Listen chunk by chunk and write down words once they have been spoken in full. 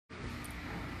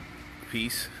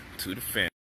Peace to the family.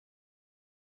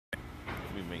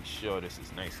 Let me make sure this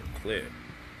is nice and clear.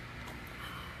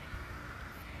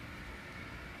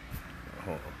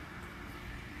 Hold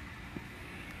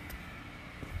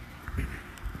on.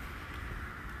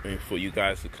 And for you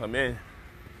guys to come in.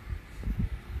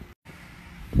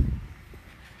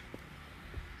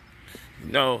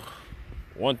 No,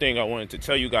 one thing I wanted to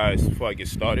tell you guys before I get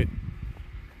started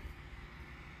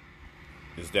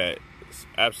is that it's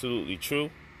absolutely true.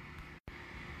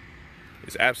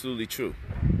 It's absolutely true.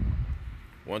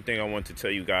 One thing I want to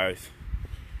tell you guys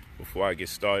before I get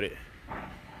started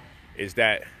is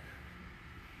that,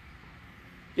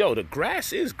 the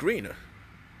grass is greener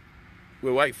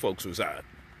where white folks reside.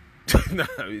 Nah,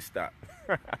 let me stop.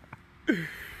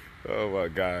 Oh my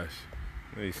gosh.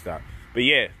 Let me stop. But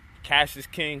yeah, cash is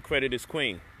king, credit is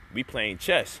queen. We playing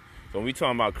chess. So when we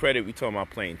talking about credit, we talking about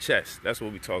playing chess. That's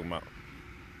what we talking about.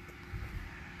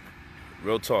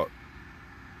 Real talk.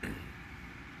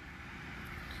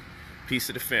 Peace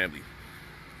to the family.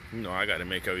 I got to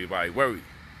make everybody worry.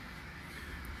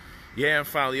 Yeah, I'm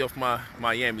finally off my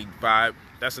Miami vibe.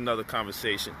 That's another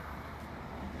conversation.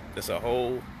 That's a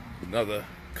whole another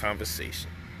conversation.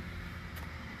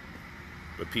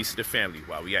 But peace to the family.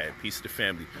 While we at it, peace to the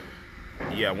family.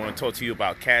 Yeah, I want to talk to you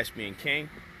about cash being king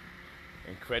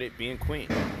and credit being queen.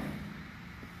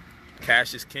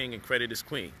 Cash is king and credit is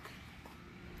queen.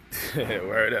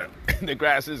 Word up. The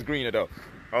grass is greener though.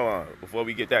 Hold on, before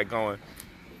we get that going,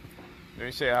 let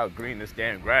me show you how green this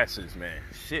damn grass is, man.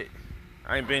 Shit,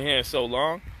 I ain't been here so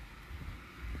long.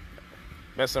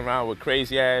 Messing around with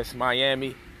crazy ass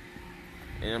Miami,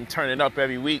 and I'm turning up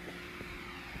every week.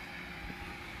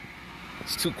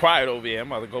 It's too quiet over here.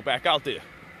 I'm about to go back out there.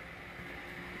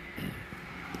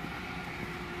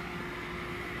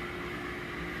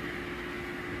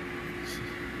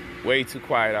 Way too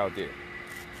quiet out there.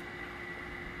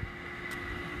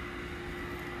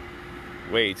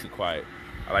 Way too quiet.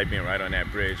 I like being right on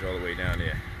that bridge all the way down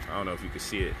there. I don't know if you can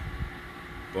see it.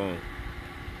 Boom.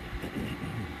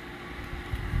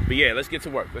 But yeah, let's get to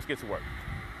work. Let's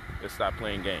stop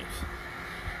playing games.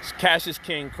 Cash is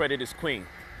king, credit is queen.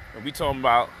 And we talking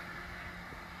about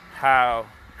how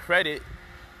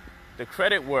the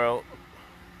credit world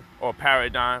or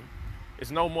paradigm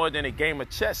is no more than a game of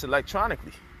chess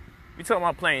electronically. We talking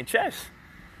about playing chess.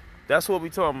 That's what we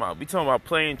talking about. We talking about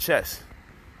playing chess.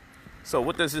 So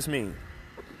what does this mean?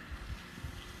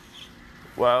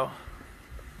 Well,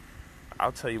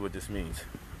 I'll tell you what this means.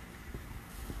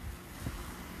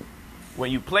 When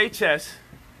you play chess,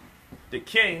 the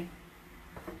king,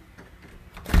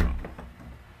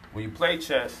 when you play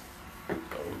chess, oh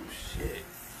shit.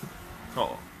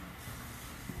 Hold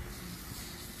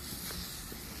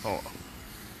on.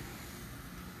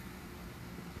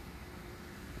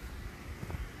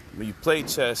 When you play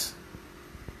chess,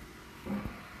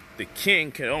 the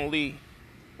king can only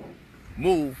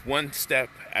move one step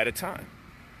at a time.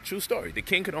 True story. The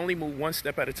king can only move one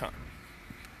step at a time.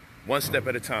 One step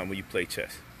at a time when you play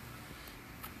chess.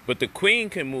 But the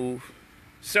queen can move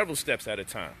several steps at a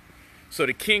time. So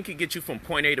the king can get you from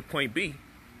point A to point B,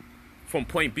 from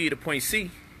point B to point C,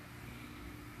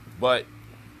 but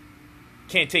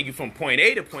can't take you from point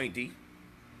A to point D.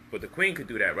 But the queen could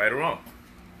do that, right or wrong.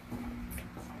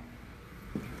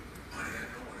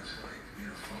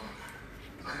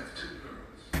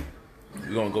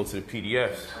 We're going to go to the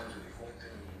PDFs.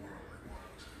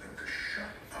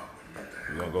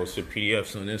 We're going to go to the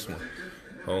PDFs on this one.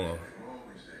 Hold on.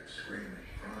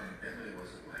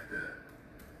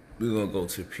 We're going to go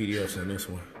to the PDFs on this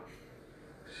one.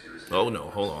 Oh,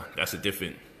 no. Hold on. That's a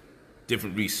different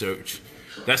research.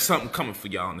 That's something coming for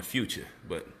y'all in the future.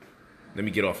 But let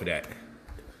me get off of that.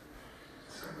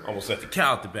 Almost let the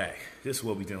cow out the back. This is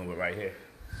what we're dealing with right here.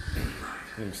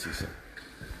 Let me see something.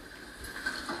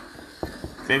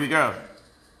 Baby girl,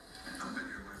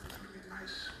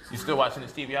 you still watching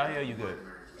this TV out here? Or you good?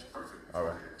 All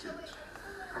right.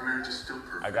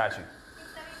 I got you.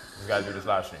 Just gotta do this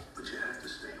live stream.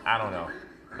 I don't know,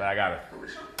 but I got it.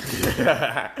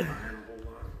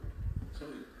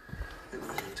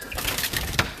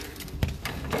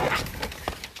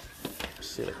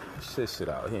 Shit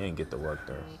out. He ain't get the work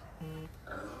done.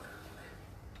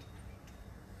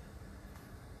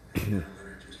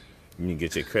 You need to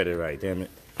get your credit right, damn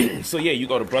it. So yeah, you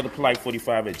go to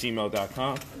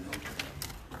brotherpolite45@gmail.com.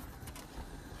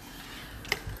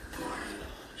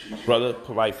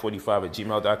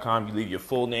 Brotherpolite45@gmail.com. You leave your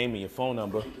full name and your phone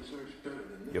number.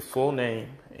 Your full name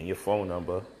and your phone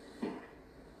number.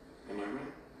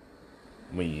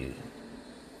 When you're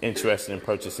interested in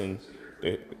purchasing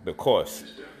the course.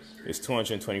 It's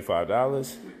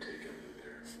 $225.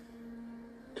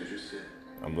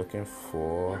 I'm looking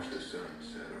for...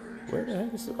 Where the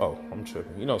heck is it? Oh, I'm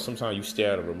tripping. You know, sometimes you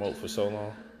stare at a remote for so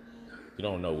long, you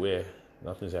don't know where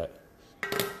nothing's at.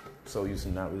 So used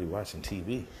to not really watching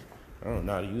TV. I don't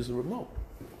know how to use the remote.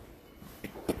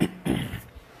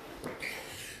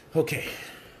 Okay.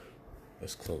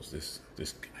 Let's close this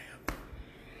guy up.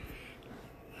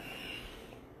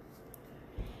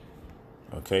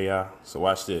 Okay, y'all. So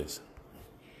watch this.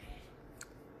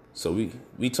 So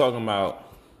we talking about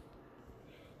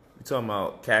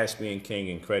cash being king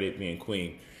and credit being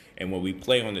queen. And when we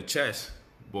play on the chess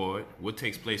board, what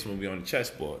takes place when we're on the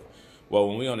chessboard? Well,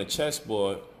 when we're on the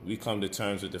chessboard, we come to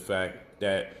terms with the fact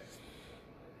that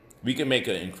we can make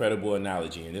an incredible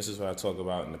analogy, and this is what I talk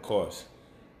about in the course.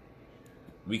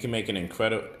 We can make an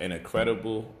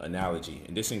incredible analogy,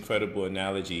 and this incredible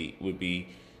analogy would be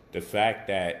the fact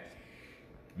that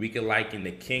we can liken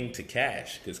the king to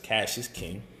cash, because cash is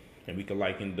king, and we can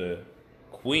liken the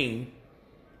queen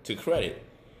to credit.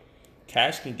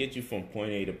 Cash can get you from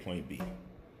point A to point B.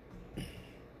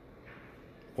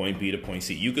 Point B to point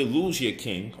C. You could lose your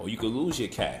king or you could lose your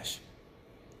cash,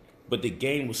 but the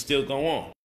game will still go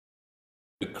on.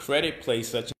 The credit plays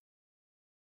such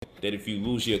that if you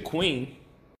lose your queen,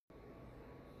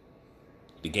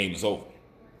 the game is over.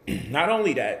 Not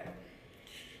only that,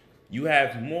 you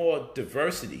have more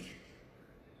diversity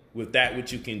with that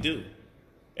which you can do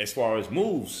as far as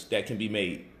moves that can be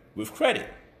made with credit.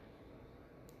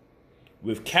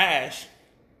 With cash,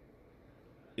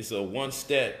 it's a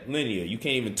one-step linear. You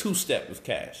can't even two-step with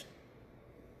cash.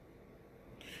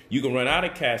 You can run out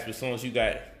of cash, but as long as you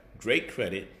got great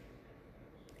credit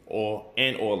or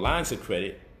lines of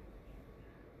credit,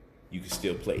 you can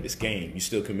still play this game. You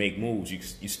still can make moves.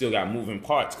 You still got moving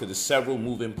parts because there's several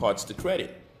moving parts to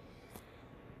credit.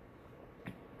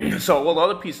 So all the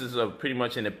other pieces are pretty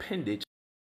much an appendage.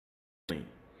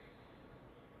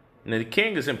 Now the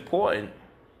king is important,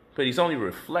 but he's only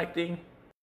reflecting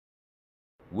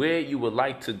where you would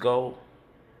like to go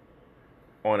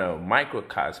on a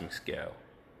microcosmic scale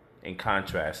in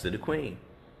contrast to the queen.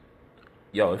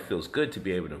 Yo, it feels good to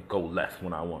be able to go left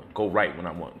when I want, go right when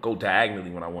I want, go diagonally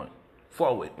when I want,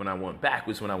 forward when I want,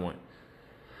 backwards when I want.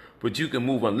 But you can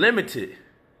move unlimited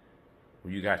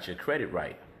when you got your credit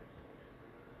right.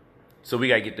 So we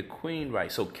got to get the queen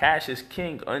right. So cash is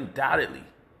king undoubtedly,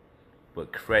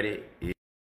 but credit is...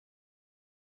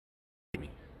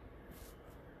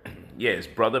 Yeah, it's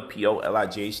brother,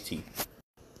 POLIGHT,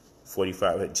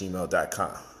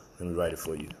 45@gmail.com. Let me write it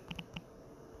for you.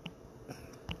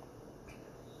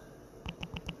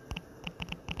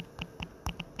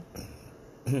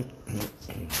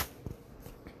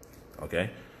 Okay?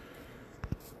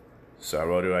 So I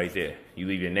wrote it right there. You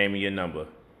leave your name and your number.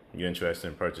 You're interested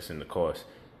in purchasing the course.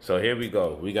 So here we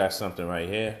go. We got something right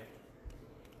here.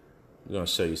 We're going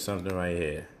to show you something right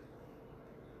here.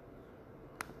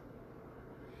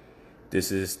 This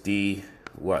is the,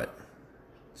 what?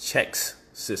 Checks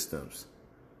systems.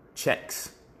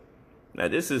 Checks. Now,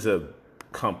 this is a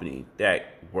company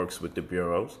that works with the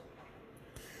bureaus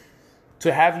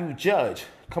to have you judge,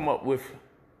 come up with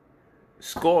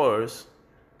scores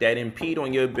that impede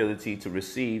on your ability to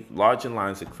receive larger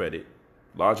lines of credit,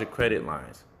 larger credit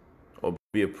lines, or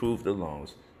be approved of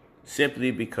loans,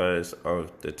 simply because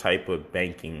of the type of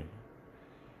banking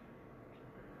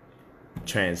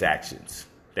transactions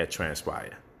that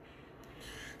transpire.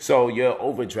 So your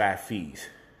overdraft fees,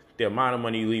 the amount of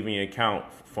money you leave in your account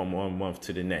from one month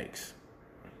to the next,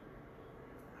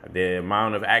 the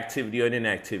amount of activity or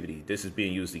inactivity, this is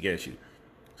being used against you.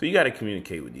 So you got to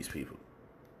communicate with these people.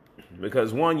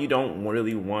 Because one, you don't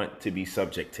really want to be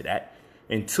subject to that.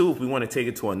 And two, if we want to take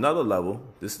it to another level,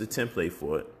 this is the template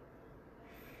for it.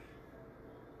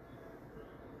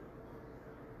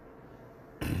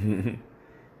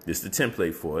 This is the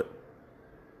template for it.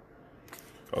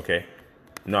 Okay.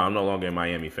 No, I'm no longer in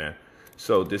Miami, fam.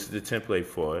 So this is the template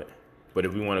for it. But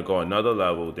if we want to go another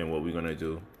level, then what we're going to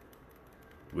do,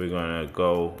 we're going to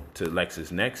go to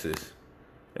LexisNexis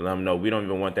and let them know we don't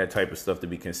even want that type of stuff to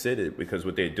be considered, because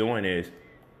what they're doing is,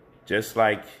 just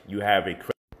like you have a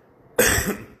credit.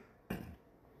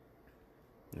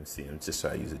 Let's see, I'm just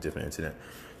trying to use a different internet.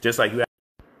 Just like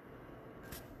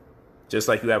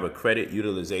you have a credit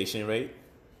utilization rate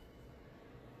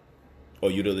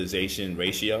or utilization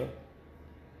ratio,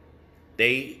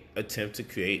 they attempt to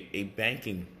create a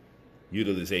banking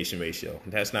utilization ratio.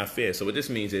 That's not fair. So what this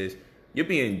means is you're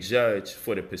being judged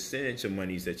for the percentage of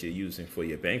monies that you're using for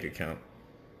your bank account,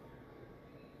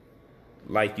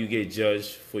 like you get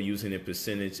judged for using a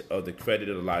percentage of the credit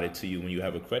allotted to you when you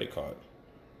have a credit card.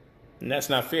 And that's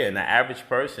not fair. And the average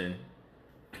person,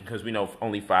 because we know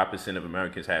only 5% of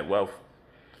Americans have wealth,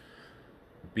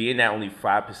 being that only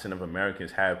 5% of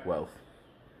Americans have wealth,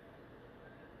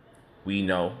 we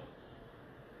know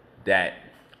that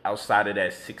outside of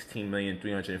that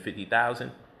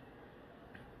 16,350,000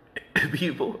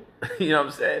 people, you know what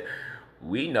I'm saying?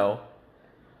 We know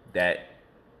that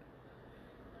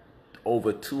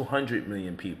over 200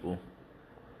 million people,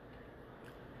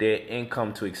 their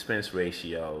income to expense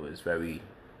ratio is very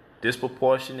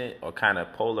disproportionate or kind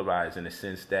of polarized in the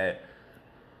sense that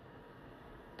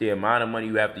the amount of money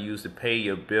you have to use to pay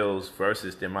your bills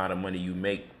versus the amount of money you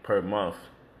make per month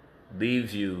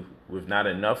leaves you with not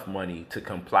enough money to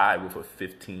comply with a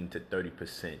 15 to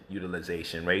 30%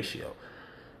 utilization ratio.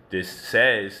 This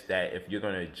says that if you're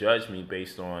going to judge me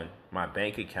based on my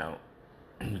bank account,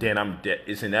 then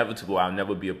it's inevitable I'll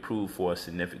never be approved for a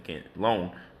significant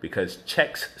loan, because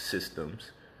checks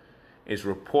systems is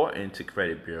reporting to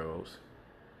credit bureaus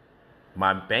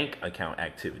my bank account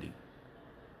activity,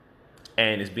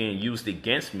 and it's being used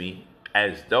against me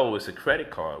as though it's a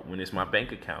credit card when it's my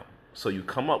bank account. So you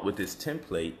come up with this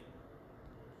template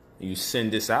and you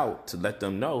send this out to let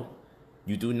them know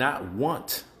you do not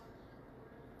want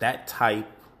that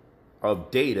type of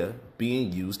data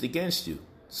being used against you.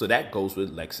 So that goes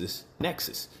with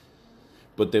LexisNexis.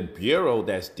 But the bureau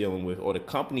that's dealing with, or the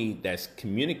company that's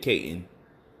communicating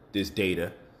this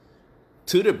data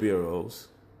to the bureaus,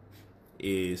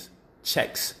 is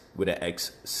Checks with an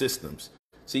X Systems.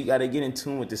 So you got to get in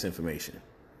tune with this information.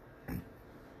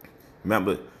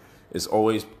 Remember, it's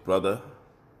always brother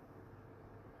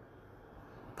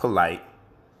polite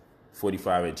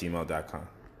 45@gmail.com.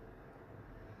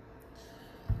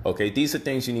 Okay, these are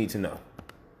things you need to know.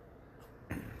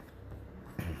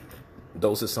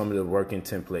 Those are some of the working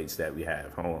templates that we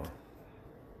have. Hold on.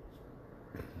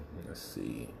 Let's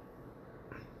see.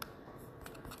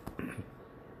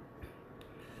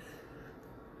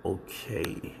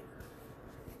 Okay,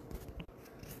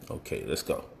 let's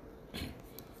go.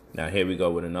 Now here we go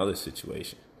with another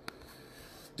situation.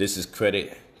 This is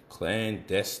credit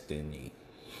clandestinity.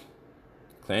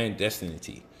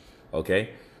 Okay?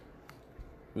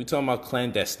 We're talking about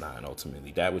clandestine,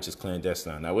 ultimately. That which is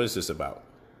clandestine. Now, what is this about?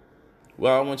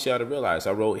 Well, I want y'all to realize,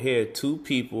 I wrote here, 2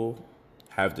 people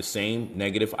have the same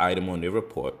negative item on their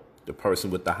report. The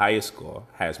person with the highest score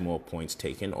has more points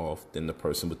taken off than the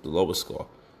person with the lowest score.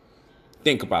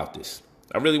 Think about this.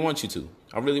 I really want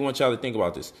y'all to think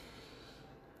about this.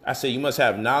 I say you must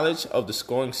have knowledge of the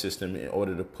scoring system in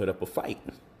order to put up a fight.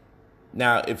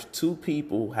 Now, if 2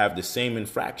 people have the same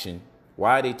infraction,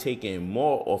 why are they taking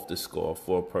more off the score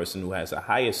for a person who has a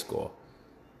higher score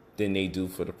than they do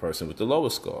for the person with the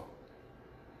lowest score?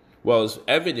 Well, it's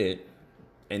evident,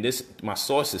 and my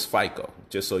source is FICO,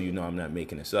 just so you know I'm not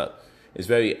making this up. It's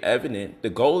very evident. The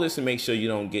goal is to make sure you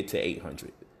don't get to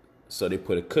 800. So they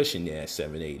put a cushion there at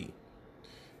 780.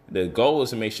 The goal is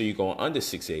to make sure you go under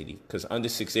 680, because under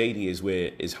 680 is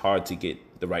where it's hard to get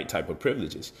the right type of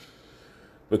privileges,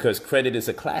 because credit is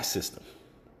a class system.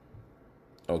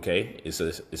 Okay, it's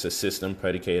a system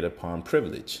predicated upon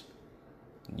privilege.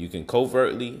 You can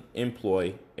covertly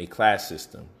employ a class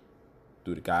system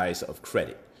through the guise of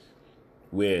credit,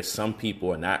 where some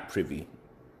people are not privy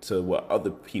to what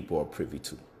other people are privy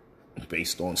to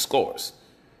based on scores.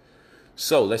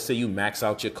 So let's say you max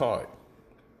out your card.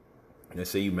 Let's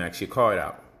say you max your card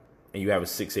out and you have a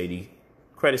 680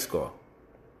 credit score.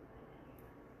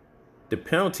 The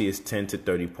penalty is 10 to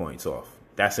 30 points off.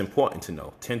 That's important to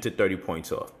know, 10 to 30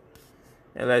 points off.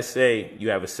 And let's say you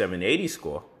have a 780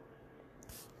 score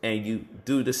and you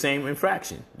do the same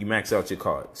infraction. You max out your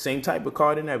card, same type of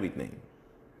card and everything.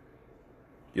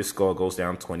 Your score goes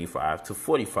down 25 to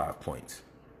 45 points.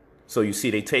 So you see,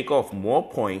 they take off more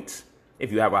points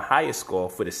if you have a higher score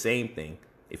for the same thing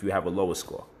if you have a lower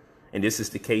score. And this is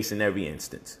the case in every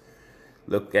instance.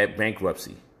 Look at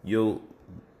bankruptcy. You'll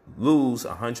lose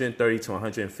 130 to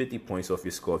 150 points off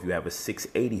your score if you have a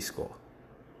 680 score.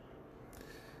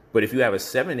 But if you have a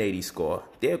 780 score,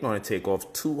 they're going to take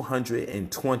off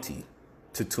 220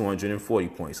 to 240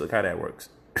 points. Look how that works.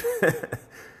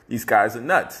 These guys are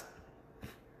nuts.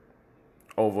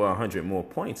 Over 100 more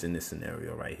points in this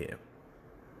scenario right here.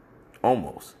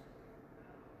 Almost.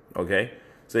 Okay?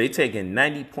 So they're taking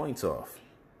 90 points off.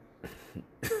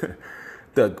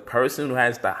 The person who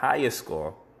has the highest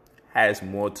score has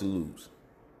more to lose.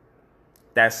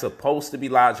 That's supposed to be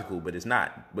logical, but it's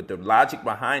not. But the logic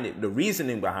behind it, the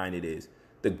reasoning behind it is,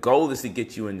 the goal is to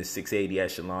get you in the 680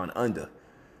 echelon under,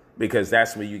 because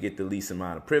that's where you get the least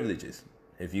amount of privileges.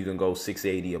 If you can go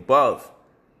 680 above,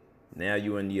 now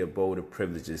you're in the abode of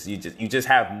privileges. You just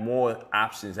have more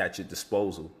options at your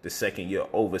disposal the second you're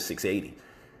over 680.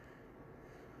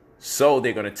 So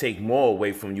they're going to take more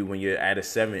away from you when you're at a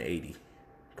 780.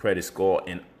 credit score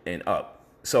and up.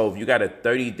 So if you got a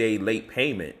 30-day late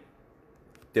payment,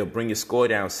 they'll bring your score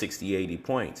down 60, 80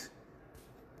 points.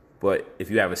 But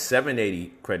if you have a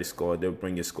 780 credit score, they'll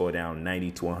bring your score down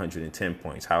 90 to 110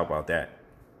 points. How about that?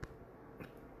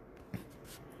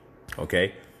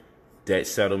 Okay. Debt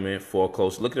settlement,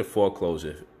 foreclosure. Look at the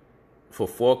foreclosure. For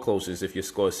foreclosures, if your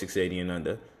score is 680 and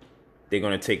under, they're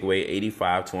going to take away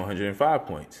 85 to 105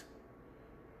 points.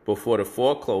 But for the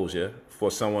foreclosure, for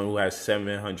someone who has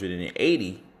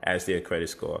 780 as their credit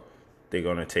score, they're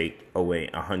going to take away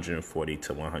 140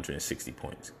 to 160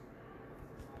 points.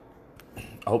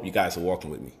 I hope you guys are walking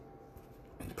with me.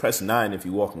 Press 9 if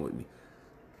you're walking with me.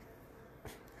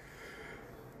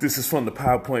 This is from the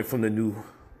PowerPoint from the new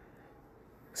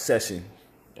session.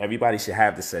 Everybody should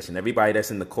have the session. Everybody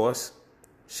that's in the course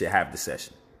should have the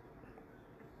session.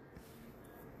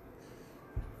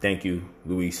 Thank you,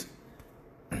 Luis.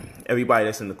 Everybody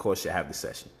that's in the course should have the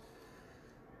session.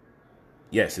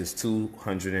 Yes, it's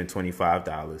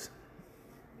 $225.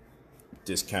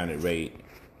 Discounted rate.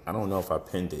 I don't know if I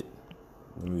pinned it.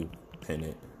 Let me pin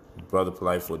it. Brother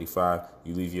Polite 45.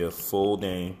 You leave your full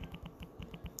name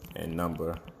and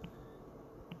number.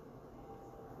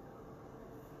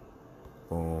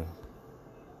 Boom.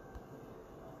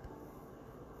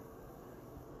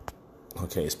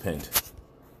 Okay, it's pinned.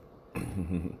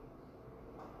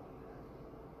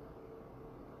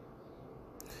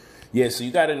 Yeah, so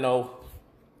you got to know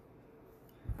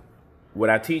what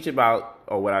I teach about,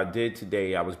 or what I did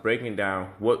today. I was breaking down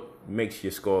what makes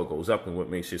your score goes up and what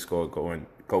makes your score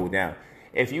go down.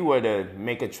 If you were to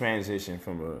make a transition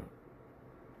from a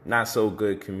not so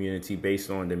good community based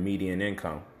on the median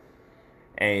income,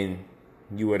 and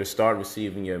you were to start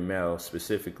receiving your mail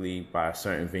specifically by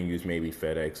certain venues, maybe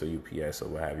FedEx or UPS or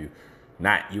what have you,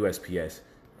 not USPS,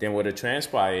 then what'll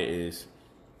transpire is,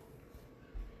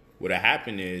 what'll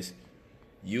happen is,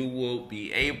 you will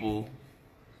be able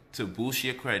to boost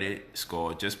your credit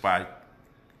score just by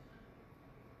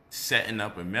setting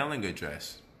up a mailing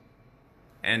address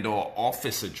and or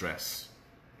office address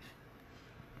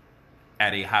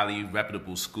at a highly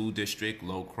reputable school district,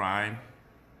 low crime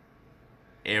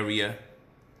area,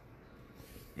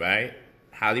 right?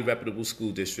 Highly reputable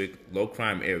school district, low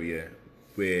crime area,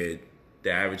 where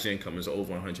the average income is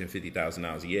over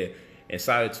 $150,000 a year.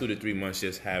 Inside of 2 to 3 months,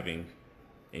 just having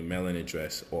a mailing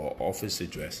address or office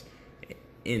address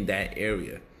in that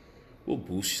area will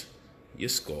boost your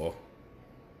score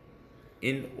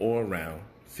in or around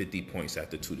 50 points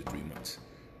after 2 to 3 months.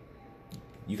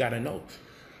 You got to know.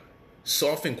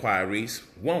 Soft inquiries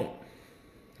won't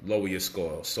lower your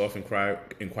score. Soft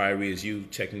inquiry is you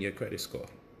checking your credit score.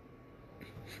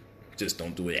 Just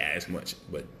don't do it as much.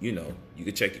 But, you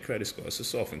can check your credit score. It's a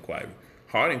soft inquiry.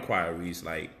 Hard inquiries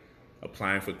like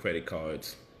applying for credit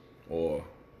cards or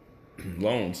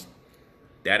loans,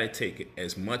 that'll take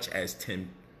as much as 10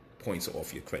 points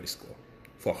off your credit score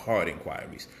for hard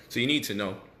inquiries. So you need to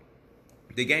know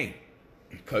the game.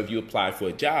 Because if you apply for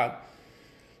a job,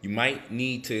 you might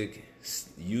need to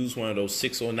use one of those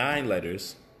 609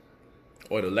 letters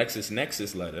or the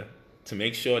LexisNexis letter to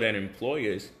make sure that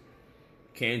employers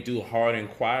can't do hard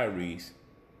inquiries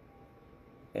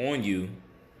on you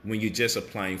when you're just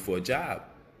applying for a job.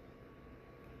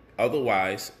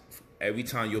 Otherwise, every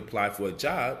time you apply for a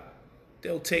job,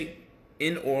 they'll take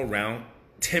in or around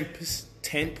 10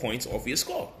 points off your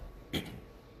score.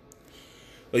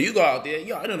 So you go out there,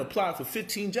 I done applied for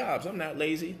 15 jobs. I'm not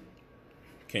lazy.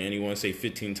 Can anyone say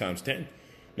 15 times 10?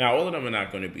 Now, all of them are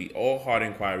not going to be, all hard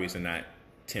inquiries are not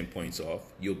 10 points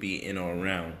off. You'll be in or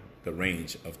around the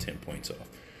range of 10 points off.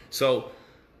 So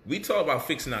we talk about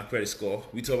fixing our credit score.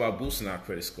 We talk about boosting our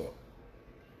credit score.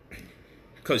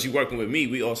 Because you're working with me,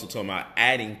 we also talk about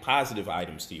adding positive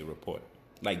items to your report,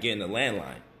 like getting a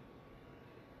landline.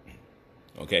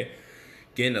 Okay?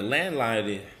 Getting a landline,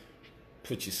 it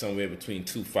puts you somewhere between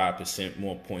 2-5%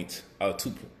 more points,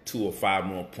 2 or 5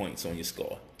 more points on your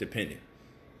score, depending.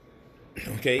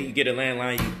 Okay? You get a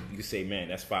landline, you can say, man,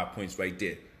 that's 5 points right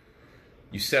there.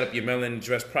 You set up your mailing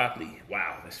address properly.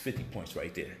 Wow, that's 50 points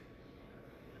right there.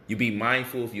 You be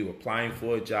mindful if you're applying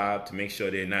for a job to make sure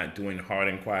they're not doing hard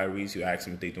inquiries. You ask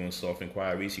them if they're doing soft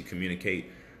inquiries. You communicate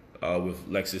with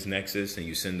LexisNexis and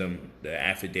you send them the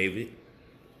affidavit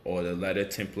or the letter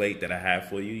template that I have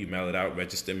for you. You mail it out,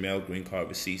 register mail, green card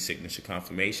receipt, signature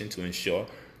confirmation to ensure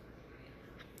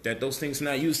that those things are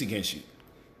not used against you.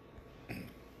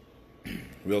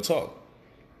 Real talk.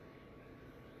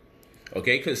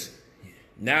 Okay, because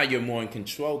now you're more in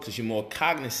control because you're more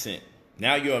cognizant.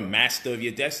 Now you're a master of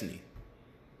your destiny.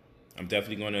 I'm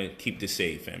definitely going to keep this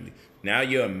saved, family. Now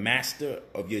you're a master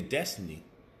of your destiny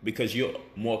because you're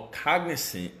more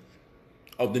cognizant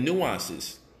of the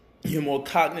nuances. You're more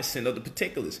cognizant of the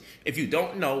particulars. If you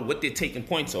don't know what they're taking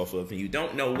points off of and you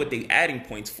don't know what they're adding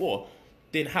points for,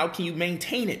 then how can you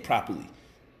maintain it properly?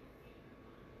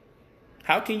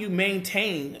 How can you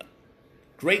maintain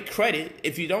great credit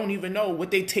if you don't even know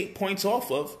what they take points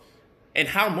off of and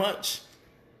how much?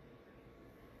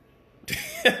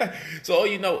 So all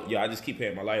you know, I just keep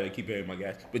paying my light, I keep paying my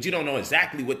gas, but you don't know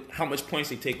exactly how much points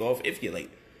they take off if you're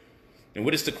late. And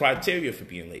what is the criteria for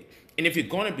being late? And if you're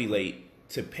going to be late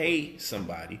to pay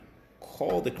somebody,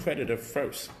 call the creditor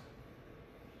first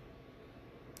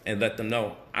and let them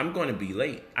know, I'm going to be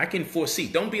late. I can foresee.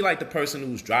 Don't be like the person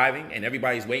who's driving and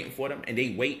everybody's waiting for them and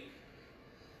they wait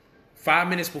 5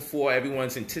 minutes before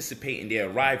everyone's anticipating their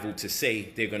arrival to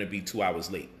say they're going to be 2 hours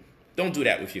late. Don't do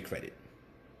that with your credit.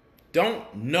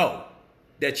 Don't know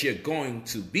that you're going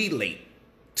to be late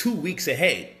 2 weeks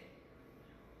ahead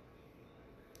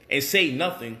and say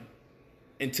nothing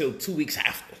until 2 weeks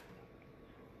after.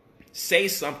 Say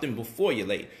something before you're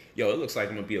late. Yo, it looks like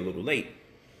I'm going to be a little late.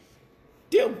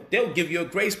 They'll give you a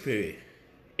grace period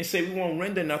and say we won't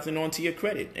render nothing onto your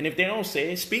credit. And if they don't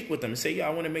say it, speak with them and say, yo, I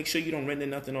want to make sure you don't render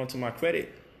nothing onto my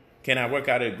credit. Can I work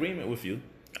out an agreement with you?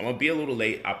 I'm going to be a little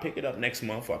late. I'll pick it up next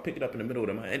month or I'll pick it up in the middle of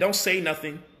the month. And don't say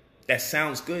nothing that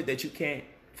sounds good that you can't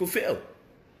fulfill.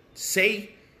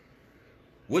 Say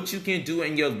what you can do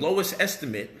in your lowest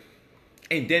estimate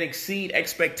and then exceed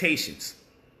expectations.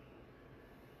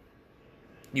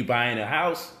 You buying a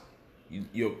house,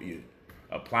 you're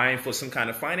applying for some kind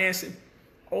of financing,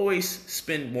 always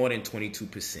spend more than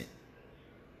 22%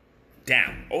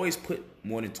 down. Always put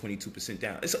more than 22%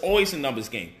 down. It's always a numbers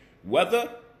game. Whether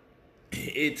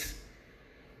it's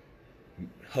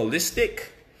holistic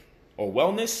or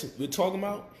wellness we're talking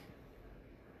about,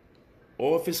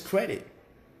 or if it's credit,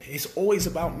 it's always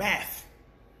about math.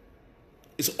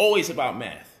 It's always about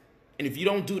math. And if you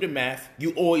don't do the math,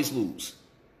 you always lose.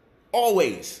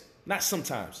 Always. Not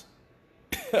sometimes.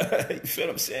 You feel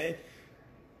what I'm saying?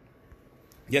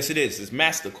 Yes, it is. It's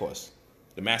master course.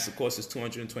 The master course is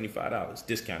 $225,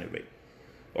 discounted rate.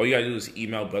 All you got to do is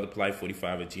email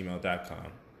brotherpolite45@gmail.com.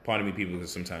 Pardon me, people,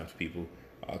 because sometimes people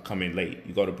come in late.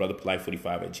 You go to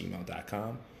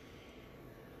brotherpolite45@gmail.com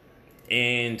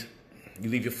and you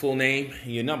leave your full name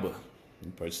and your number.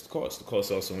 You purchase the course. The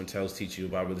course also entails teach you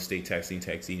about real estate, tax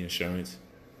deed insurance.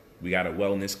 We got a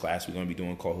wellness class we're going to be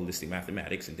doing called Holistic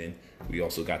Mathematics, and then we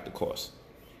also got the course.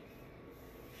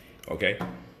 Okay?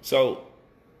 So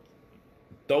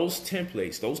those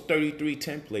templates, those 33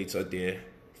 templates are there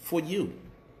for you.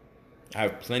 I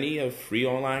have plenty of free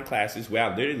online classes where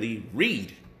I literally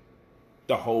read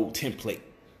the whole template.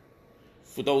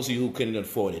 For those of you who couldn't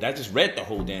afford it, I just read the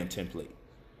whole damn template.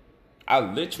 I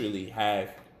literally have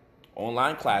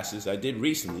online classes I did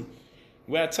recently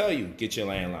where I tell you, get your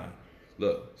landline.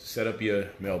 Look, set up your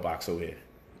mailbox over here.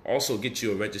 Also get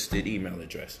you a registered email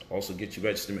address. Also get you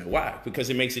registered mail. Why? Because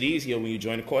it makes it easier when you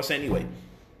join the course anyway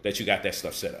that you got that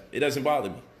stuff set up. It doesn't bother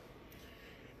me.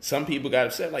 Some people got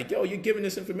upset like, yo, you're giving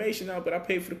this information out, but I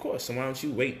paid for the course. So why don't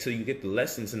you wait till you get the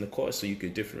lessons in the course so you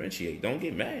can differentiate? Don't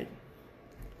get mad.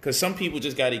 Because some people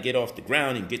just got to get off the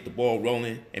ground and get the ball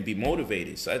rolling and be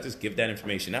motivated. So I just give that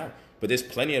information out. But there's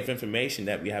plenty of information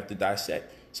that we have to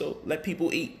dissect. So let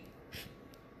people eat.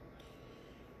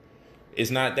 It's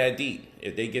not that deep.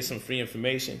 If they get some free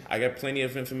information, I got plenty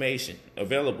of information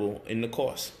available in the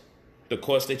course. The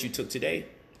course that you took today,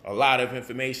 a lot of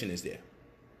information is there.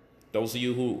 Those of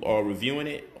you who are reviewing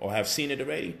it or have seen it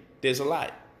already, there's a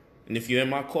lot. And if you're in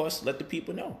my course, let the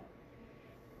people know.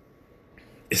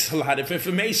 It's a lot of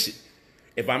information.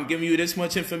 If I'm giving you this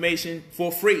much information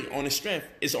for free on the strength,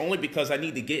 it's only because I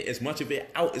need to get as much of it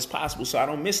out as possible so I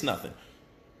don't miss nothing.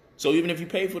 So even if you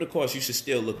pay for the course, you should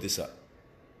still look this up.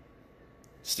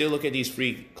 Still look at these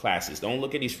free classes. Don't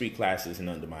look at these free classes and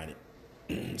undermine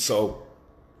it. So,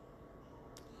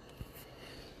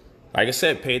 like I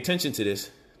said, pay attention to this.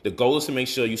 The goal is to make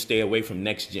sure you stay away from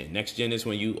next gen. Next gen is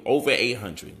when you over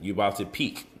 800. You're about to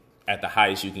peak at the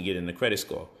highest you can get in the credit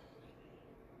score.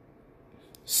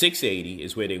 680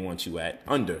 is where they want you at,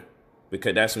 under,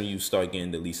 because that's when you start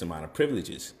getting the least amount of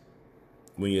privileges.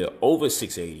 When you're over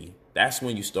 680, that's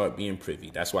when you start being privy.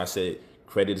 That's why I said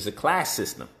credit is a class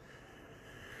system.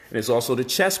 And it's also the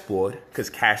chessboard, because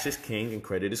cash is king and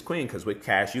credit is queen. Because with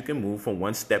cash, you can move from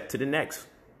one step to the next,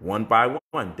 one by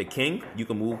one. The king, you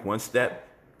can move one step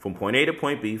from point A to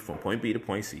point B, from point B to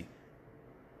point C.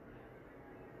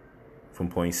 From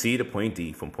point C to point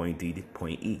D, from point D to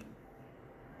point E.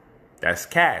 That's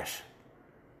cash.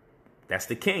 That's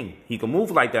the king. He can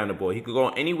move like that on the board. He could go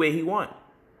anywhere he wants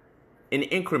in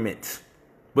increments.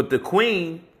 But the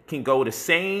queen can go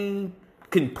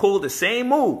can pull the same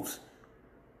moves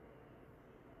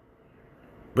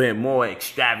but in more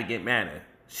extravagant manner.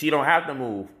 She don't have to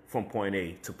move from point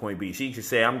A to point B. She can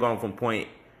say, I'm going from point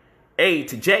A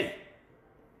to J.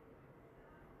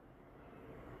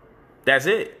 That's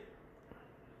it.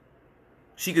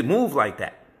 She could move like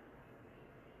that.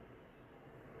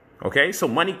 Okay, so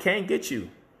money can get you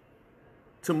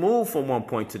to move from one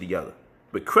point to the other.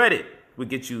 But credit would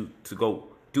get you to go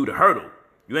do the hurdle.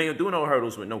 You ain't gonna do no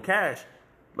hurdles with no cash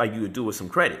like you would do with some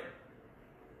credit.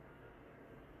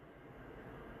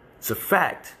 It's a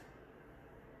fact.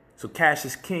 So cash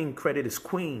is king, credit is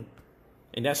queen.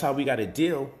 And that's how we got to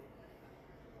deal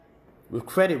with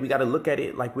credit. We got to look at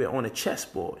it like we're on a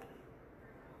chessboard.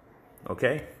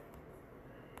 Okay?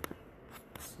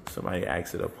 Somebody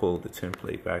asked it, I pulled the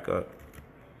template back up.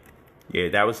 Yeah,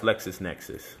 that was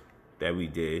LexisNexis that we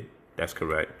did. That's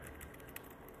correct.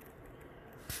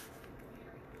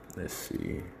 Let's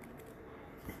see.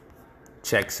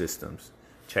 Check Systems.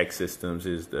 Check Systems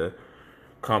is the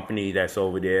company that's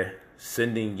over there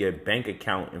sending your bank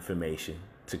account information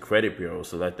to credit bureaus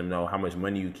to let them know how much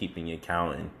money you keep in your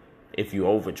account and if you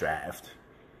overdraft.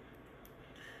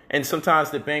 And sometimes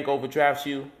the bank overdrafts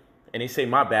you and they say,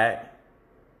 my bad.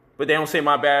 But they don't say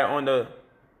my bad on the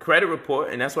credit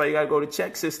report. And that's why you got to go to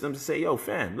Check Systems and say, yo,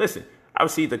 fam, listen, I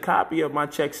received a copy of my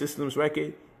Check Systems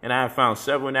record and I have found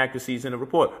several inaccuracies in the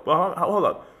report. But hold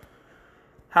up.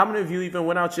 How many of you even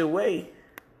went out your way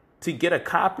to get a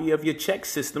copy of your Check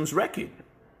Systems record?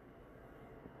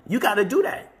 You got to do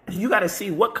that. You got to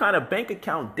see what kind of bank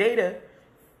account data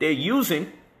they're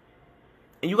using.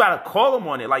 And you got to call them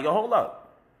on it. Like, yo, hold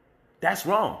up. That's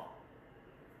wrong.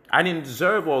 I didn't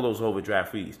deserve all those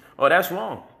overdraft fees. Oh, that's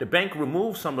wrong. The bank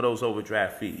removed some of those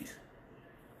overdraft fees.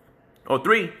 Or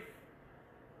 3,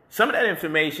 some of that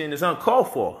information is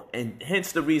uncalled for. And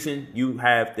hence the reason you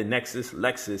have the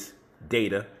Lexis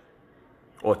data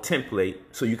or template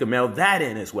so you can mail that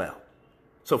in as well.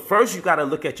 So first you got to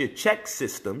look at your check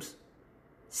systems,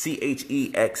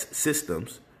 CHEX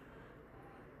systems.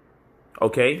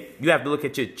 Okay, you have to look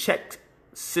at your check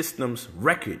systems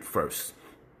record first.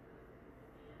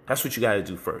 That's what you got to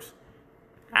do first.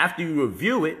 After you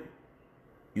review it,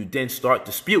 you then start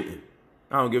disputing.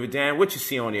 I don't give a damn what you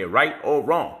see on there, right or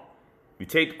wrong. You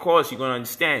take the course, you're going to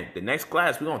understand. The next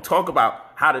class, we're going to talk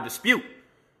about how to dispute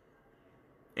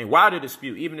and why to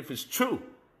dispute, even if it's true,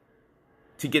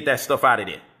 to get that stuff out of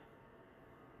there.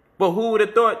 But who would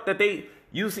have thought that they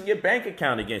using your bank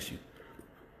account against you?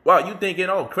 Well, you thinking,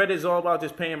 oh, credit is all about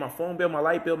just paying my phone bill, my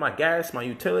light bill, my gas, my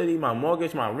utility, my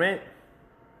mortgage, my rent.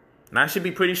 And I should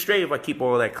be pretty straight if I keep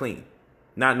all that clean,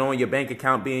 not knowing your bank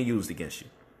account being used against you.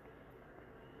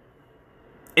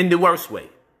 In the worst way.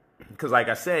 Because like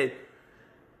I said,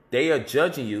 they are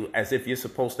judging you as if you're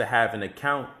supposed to have an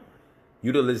account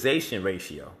utilization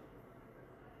ratio.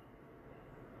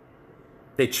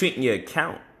 They're treating your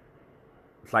account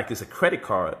like it's a credit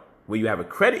card where you have a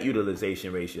credit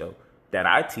utilization ratio that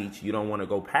I teach. You don't want to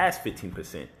go past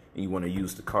 15% and you want to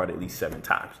use the card at least 7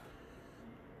 times.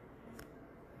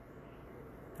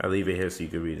 I'll leave it here so you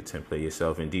can read the template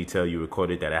yourself. In detail, you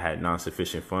recorded that I had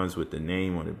non-sufficient funds with the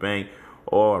name on the bank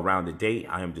or around the date.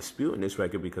 I am disputing this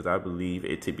record because I believe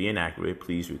it to be inaccurate.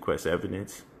 Please request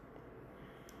evidence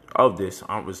of this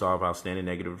unresolved outstanding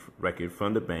negative record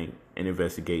from the bank and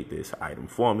investigate this item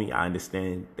for me. I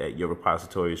understand that your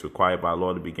repository is required by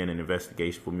law to begin an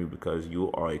investigation for me because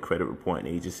you are a credit reporting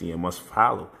agency and must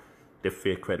follow the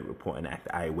Fair Credit Reporting Act.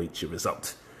 I await your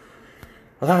results.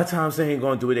 A lot of times they ain't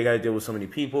going to do it. They got to deal with so many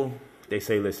people. They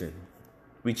say, listen,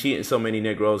 we cheating so many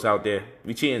Negroes out there.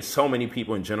 We cheating so many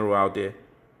people in general out there.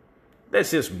 Let's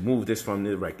just move this from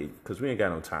the record because we ain't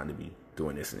got no time to be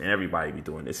doing this and everybody be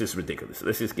doing this. It's ridiculous.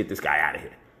 Let's just get this guy out of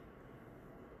here.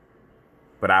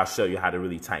 But I'll show you how to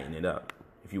really tighten it up.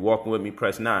 If you're walking with me,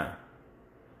 press 9.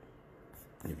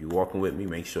 If you're walking with me,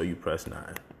 make sure you press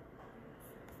 9.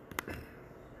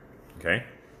 Okay?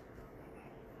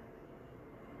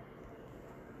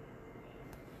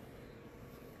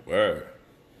 Word.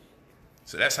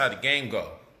 So that's how the game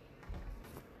go.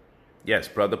 Yes,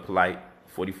 Brother Polite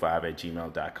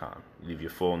 45@gmail.com. Leave your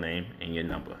full name and your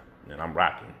number. And I'm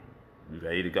rocking. We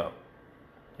ready to go.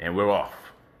 And we're off.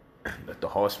 Let the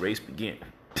horse race begin.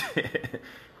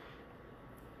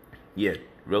 Yeah,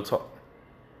 real talk.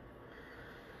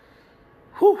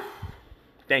 Whew.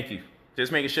 Thank you.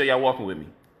 Just making sure y'all walking with me.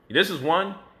 This is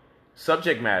one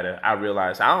subject matter I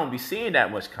realize I don't be seeing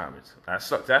that much comments.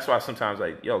 That's why sometimes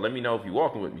like, yo, let me know if you're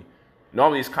walking with me.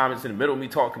 Normally it's comments in the middle of me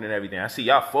talking and everything. I see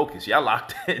y'all focused. Y'all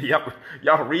locked in.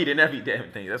 y'all reading every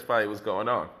damn thing. That's probably what's going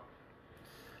on.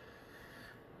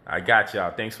 I got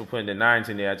y'all. Thanks for putting the 9s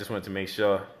in there. I just wanted to make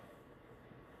sure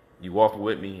you walking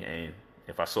with me. And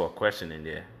if I saw a question in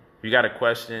there, If you got a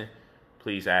question,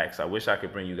 please ask. I wish I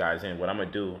could bring you guys in. What I'm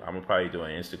going to do, I'm going to probably do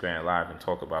an Instagram live and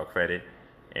talk about credit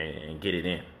and get it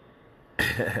in.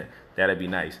 That'd be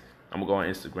nice. I'm going to go on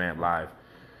Instagram live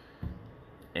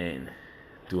and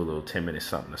do a little 10-minute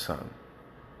something or something.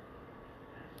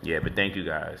 Yeah, but thank you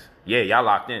guys. Yeah, y'all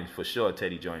locked in for sure,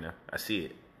 Teddy Joyner. I see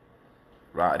it.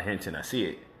 Rod Hinton, I see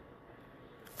it.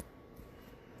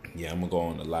 Yeah, I'm going to go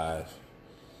on the live.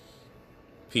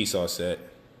 Peace, all set.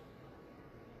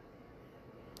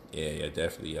 Yeah,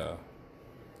 definitely, y'all.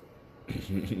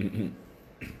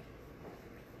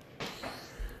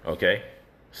 Okay,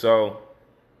 so,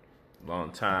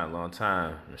 long time.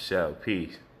 Michelle,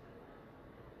 peace.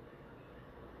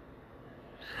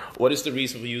 What is the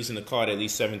reason for using the card at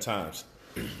least 7 times?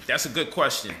 That's a good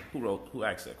question. Who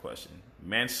asked that question?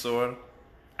 Mansour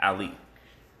Ali.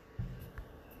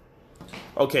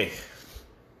 Okay.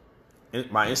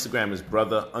 My Instagram is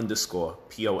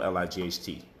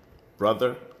brother_POLIGHT.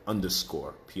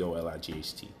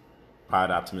 Brother_POLIGHT.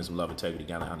 Pride, optimism, love, integrity,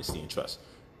 gallant, honesty, and trust.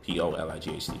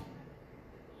 POLIGHT.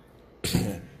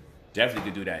 Definitely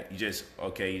could do that. You just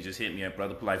hit me at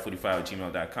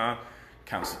brotherpolite45@gmail.com.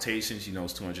 Consultations,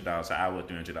 it's $200 an hour,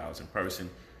 $300 in person.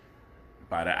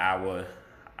 By the hour,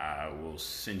 I will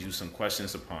send you some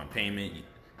questions upon payment,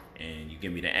 and you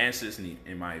give me the answers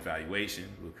in my evaluation.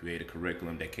 We'll create a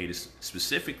curriculum that caters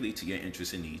specifically to your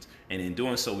interests and needs. And in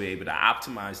doing so, we're able to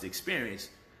optimize the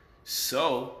experience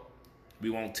so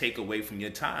we won't take away from your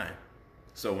time.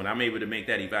 So when I'm able to make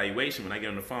that evaluation, when I get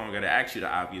on the phone, I got to ask you the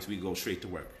obvious. We go straight to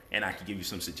work. And I can give you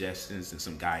some suggestions and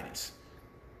some guidance.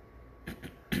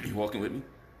 You walking with me?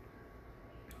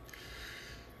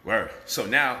 Word. So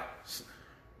now,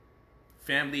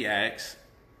 family asks,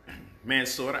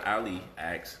 Mansour Ali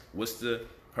asks, what's the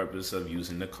purpose of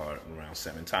using the card around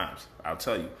 7 times? I'll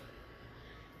tell you.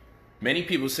 Many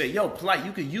people say, yo, Polite,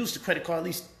 you could use the credit card at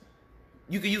least,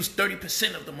 you could use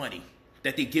 30% of the money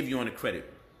that they give you on the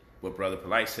credit. But Brother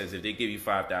Polite says if they give you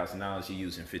 $5,000, you're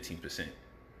using 15%.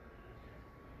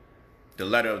 The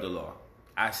letter of the law.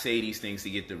 I say these things to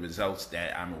get the results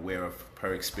that I'm aware of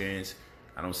per experience.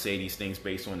 I don't say these things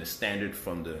based on the standard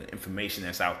from the information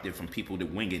that's out there from people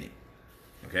that winging it.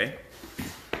 Okay?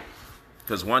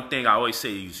 Because one thing I always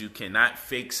say is you cannot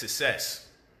fake success.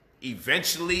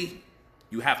 Eventually,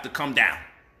 you have to come down.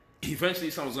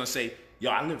 Eventually, someone's going to say, yo,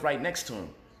 I live right next to him.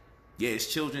 Yeah, his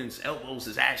children's elbows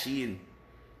is ashy and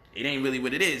it ain't really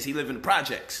what it is. He live in the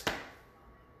projects.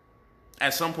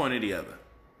 At some point or the other.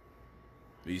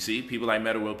 You see, people like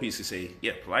Meta World Peace can say,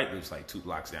 yeah, Polite lives like 2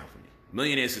 blocks down from me.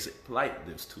 Millionaires can say, Polite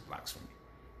lives 2 blocks from me.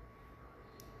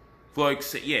 Floyd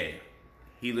say, yeah,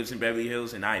 he lives in Beverly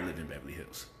Hills and I live in Beverly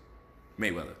Hills.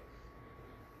 Mayweather.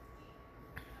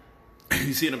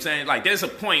 You see what I'm saying? Like, there's a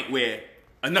point where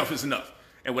enough is enough.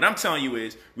 And what I'm telling you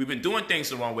is, we've been doing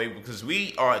things the wrong way because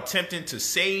we are attempting to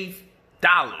save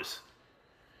dollars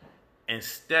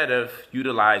instead of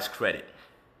utilize credit.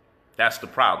 That's the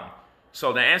problem.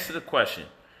 So to answer the question,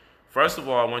 first of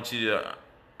all, I want you to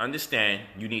understand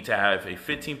you need to have a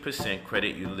 15%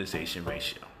 credit utilization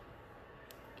ratio.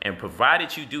 And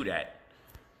provided you do that,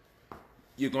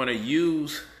 you're going to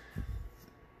use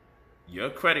your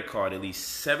credit card at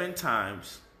least 7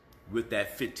 times with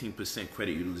that 15%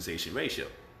 credit utilization ratio.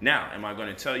 Now, am I going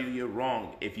to tell you you're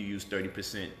wrong if you use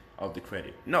 30% of the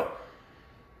credit? No.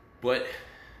 But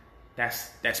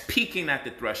that's peaking at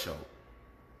the threshold.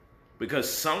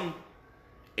 Because some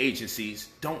agencies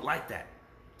don't like that.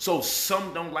 So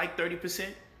some don't like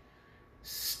 30%.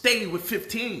 Stay with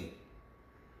 15.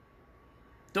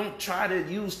 Don't try to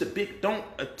use don't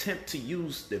attempt to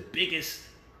use the biggest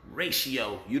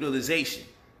ratio utilization.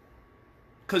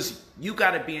 Because you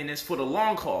got to be in this for the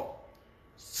long haul.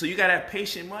 So you got to have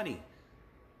patient money.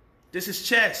 This is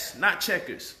chess, not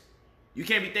checkers. You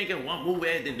can't be thinking one move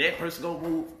and then that person go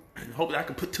move and hope that I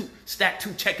can stack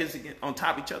 2 checkers on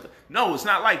top of each other. No, it's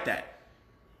not like that.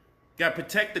 You got to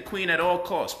protect the queen at all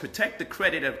costs. Protect the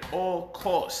credit at all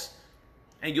costs.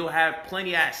 And you'll have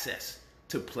plenty of access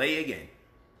to play again.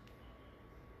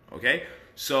 Okay?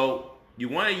 So you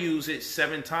want to use it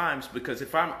 7 times because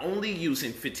if I'm only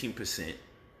using 15%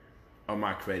 of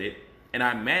my credit and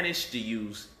I manage to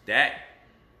use that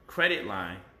credit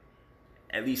line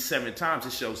at least 7 times,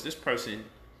 it shows this person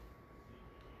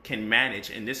can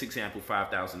manage, in this example,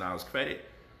 $5,000 credit.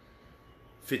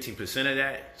 15% of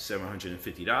that,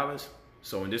 $750.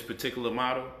 So in this particular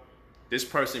model, this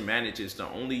person manages to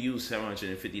only use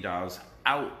 $750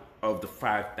 out of the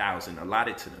 $5,000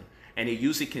 allotted to them. And they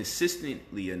use it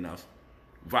consistently enough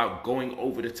without going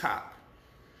over the top.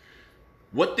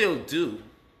 What they'll do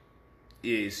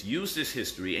is use this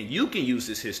history, and you can use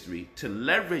this history to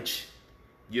leverage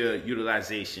your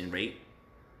utilization rate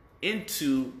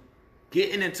into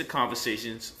getting into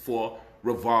conversations for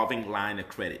revolving line of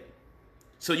credit.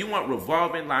 So you want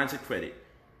revolving lines of credit.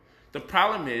 The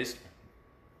problem is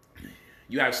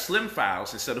you have slim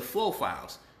files instead of full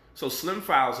files. So slim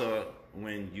files are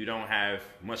when you don't have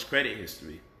much credit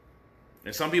history.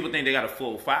 And some people think they got a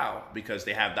full file because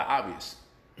they have the obvious.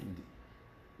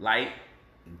 Light,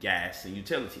 gas, and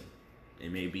utility.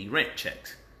 It may be rent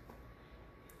checks.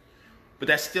 But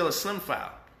that's still a slim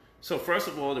file. So first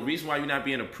of all, the reason why you're not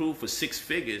being approved for 6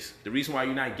 figures, the reason why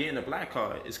you're not getting a black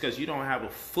card is because you don't have a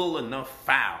full enough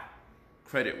file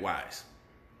credit-wise.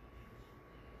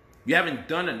 You haven't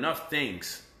done enough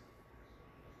things.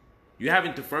 You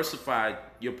haven't diversified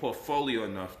your portfolio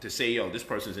enough to say, yo, this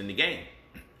person's in the game.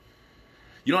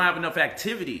 You don't have enough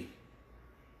activity.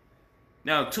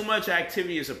 Now, too much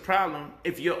activity is a problem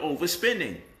if you're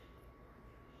overspending.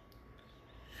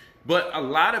 But a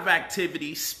lot of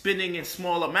activity, spending in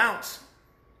small amounts,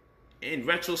 in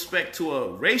retrospect to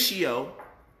a ratio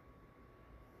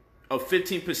of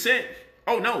 15%,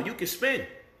 oh no, you can spend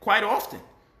quite often.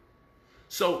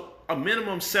 So a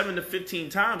minimum 7 to 15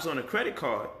 times on a credit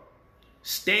card,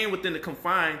 staying within the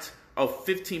confines of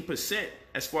 15%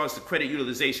 as far as the credit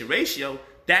utilization ratio,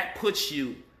 that puts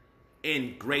you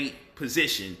in great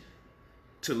position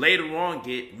to later on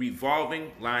get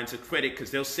revolving lines of credit, because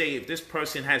they'll say if this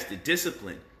person has the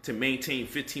discipline to maintain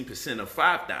 15% of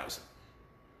 5,000,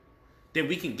 then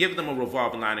we can give them a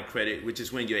revolving line of credit, which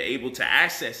is when you're able to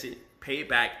access it, pay it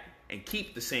back, and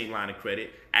keep the same line of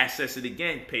credit, access it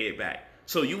again, pay it back.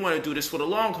 So you want to do this for the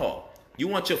long haul. You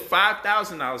want your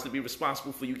 $5,000 to be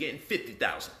responsible for you getting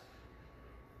 $50,000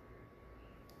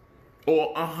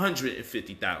 or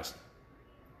 $150,000.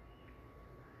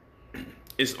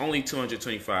 It's only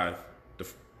 $225 the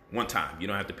one time. You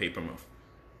don't have to pay per month.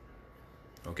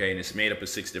 Okay, and it's made up of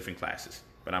 6 different classes.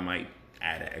 But I might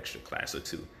add an extra class or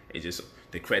 2. It just,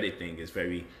 the credit thing is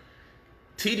very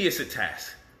tedious a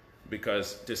task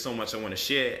because there's so much I want to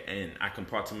share and I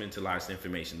compartmentalize the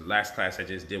information. The last class I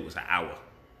just did was an hour.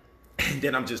 And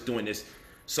then I'm just doing this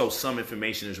so some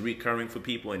information is recurring for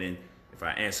people, and then if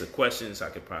I answer questions, I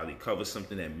could probably cover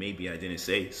something that maybe I didn't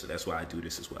say. So that's why I do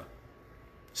this as well.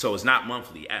 So it's not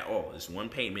monthly at all. It's one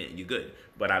payment and you're good.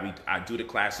 But I do the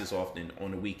classes often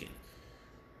on the weekend.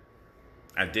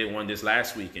 I did one this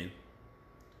last weekend.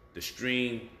 The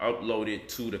stream uploaded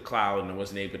to the cloud and I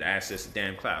wasn't able to access the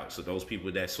damn cloud. So those people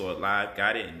that saw it live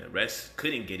got it, and the rest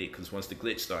couldn't get it because once the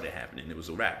glitch started happening, it was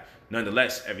a wrap.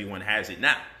 Nonetheless, everyone has it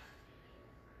now.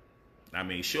 I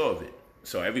made sure of it.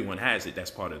 So everyone has it.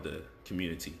 That's part of the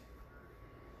community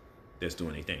that's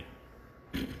doing their thing.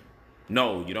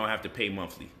 No, you don't have to pay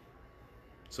monthly.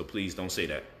 So please don't say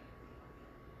that.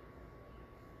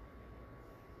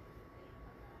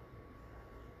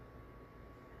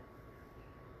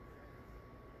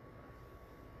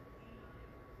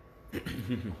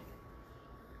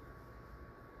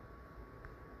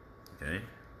 Okay.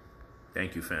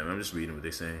 Thank you, fam. I'm just reading what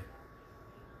they're saying.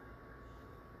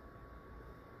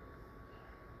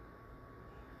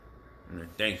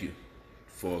 Thank you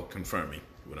for confirming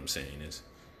what I'm saying is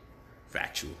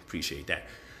factual. Appreciate that.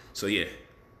 So yeah.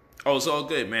 Oh, it's all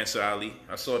good, man, Sir Ali.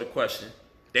 I saw the question.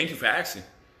 Thank you for asking.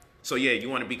 So yeah, you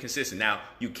want to be consistent. Now,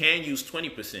 you can use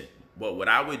 20%, but what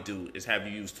I would do is have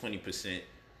you use 20%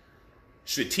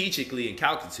 strategically and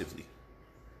calculatively.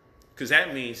 Because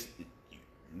that means,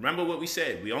 remember what we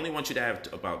said, we only want you to have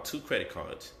about 2 credit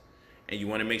cards. And you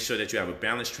want to make sure that you have a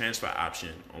balanced transfer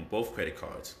option on both credit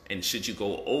cards. And should you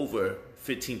go over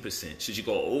 15%, should you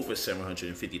go over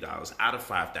 $750 out of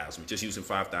 $5,000, just using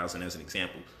 $5,000 as an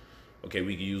example, okay,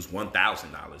 we can use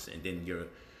 $1,000, and then your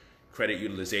credit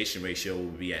utilization ratio will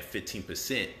be at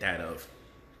 15% that of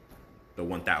the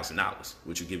 $1,000,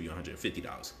 which will give you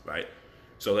 $150, right?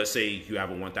 So let's say you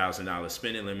have a $1,000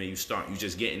 spending limit, you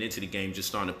just getting into the game, just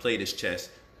starting to play this chess.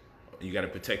 You got to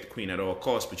protect the queen at all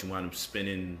costs, but you wind up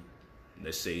spending,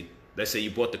 let's say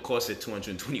you bought the course at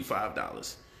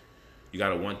 $225. You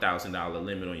got a $1,000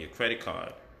 limit on your credit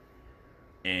card,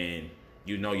 and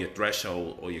you know your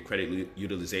threshold or your credit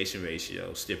utilization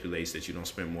ratio stipulates that you don't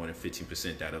spend more than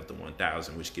 15% out of the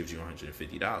 $1,000, which gives you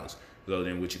 $150. So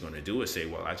then what you're going to do is say,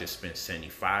 well, I just spent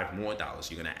 $75 more.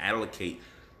 You're going to allocate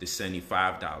the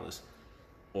 $75,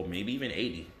 or maybe even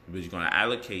 $80, but you're going to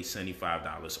allocate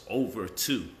 $75 over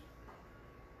to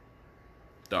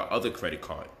the other credit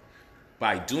card.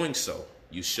 By doing so,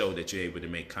 you show that you're able to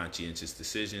make conscientious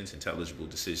decisions, intelligible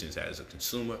decisions as a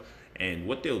consumer. And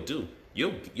what they'll do,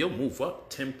 you'll move up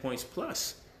 10 points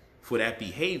plus for that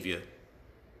behavior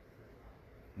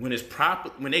when it's proper,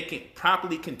 when they can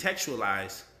properly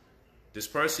contextualize This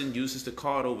person uses the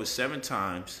card over 7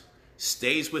 times,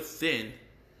 stays within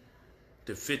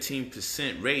the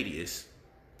 15% radius.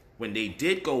 When they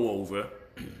did go over,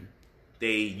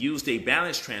 they used a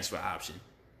balance transfer option,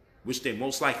 which they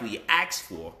most likely asked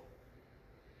for.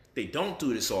 They don't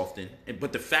do this often,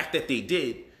 but the fact that they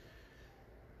did,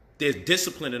 they're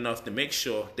disciplined enough to make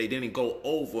sure they didn't go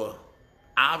over,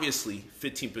 obviously,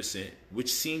 15%,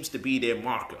 which seems to be their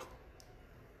marker,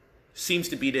 seems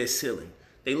to be their ceiling.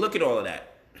 They look at all of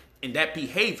that, and that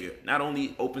behavior not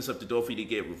only opens up the door for you to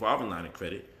get a revolving line of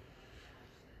credit,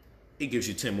 it gives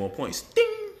you 10 more points. Ding!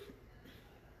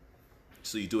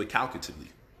 So you do it calculatively.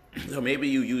 So maybe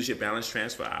you use your balance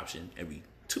transfer option every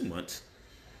 2 months,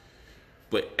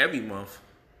 but every month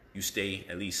you stay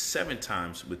at least 7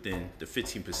 times within the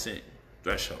 15%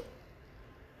 threshold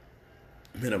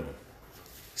minimum.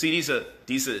 See, these are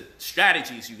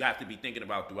strategies you have to be thinking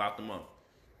about throughout the month.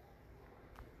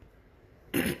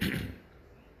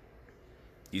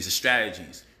 These are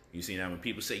strategies. You see, now when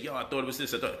people say, yo, I thought it was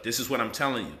this, this is what I'm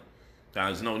telling you.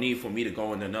 There's no need for me to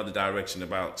go in another direction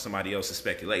about somebody else's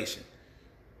speculation.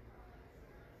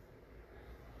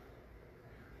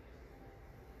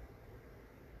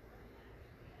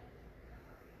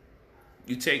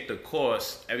 You take the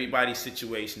course, everybody's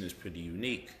situation is pretty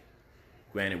unique.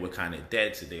 Granted, what kind of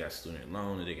debts, if they got student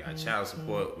loan, if they got child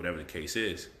support, whatever the case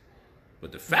is.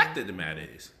 But the fact of the matter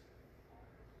is,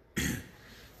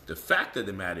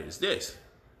 this.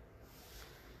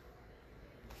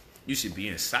 You should be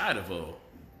inside of a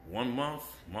 1 month,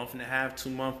 month and a half, 2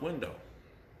 month window.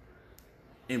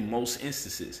 In most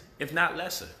instances, if not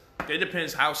lesser. It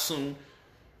depends how soon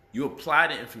you apply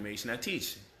the information I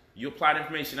teach. You apply the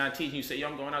information I teach, and you say, yo,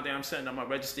 I'm going out there, I'm setting up my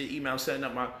registered email, I'm setting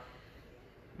up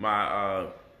my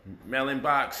mail-in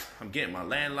box, I'm getting my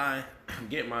landline, I'm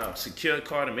getting my secure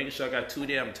card, I'm making sure I got 2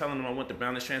 there, I'm telling them I want the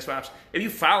balance transfer option. If you're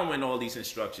following all these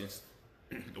instructions,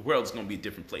 the world's going to be a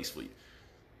different place for you.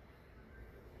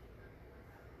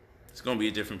 It's going to be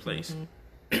a different place.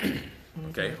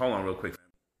 Okay, hold on real quick.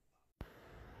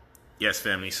 Yes,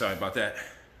 family, sorry about that.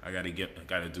 I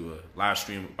gotta do a live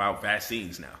stream about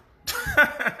vaccines now.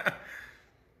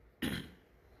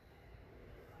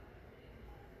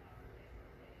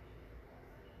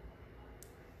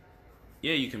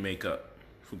 Yeah, you can make up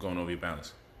for going over your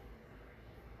balance.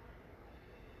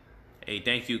 Hey,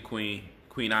 thank you, Queen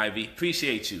Ivy.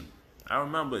 Appreciate you. I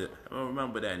remember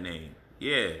that name.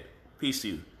 Yeah, peace to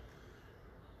you.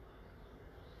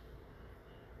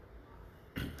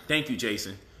 Thank you,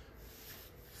 Jason,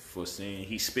 for saying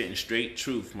he's spitting straight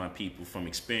truth, my people, from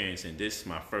experience, and this is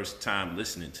my first time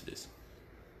listening to this.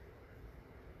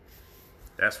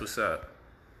 That's what's up.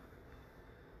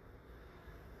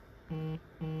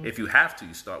 If you have to,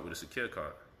 you start with a secure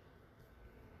card.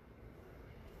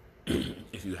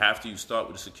 If you have to, you start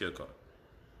with a secure card.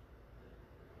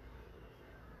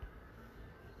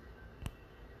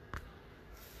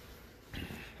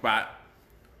 By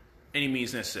any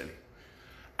means necessary.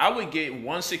 I would get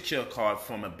one secure card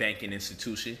from a banking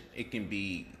institution. It can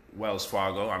be Wells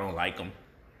Fargo. I don't like them.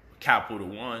 Capital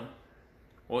One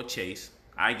or Chase.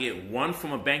 I get one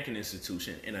from a banking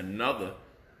institution and another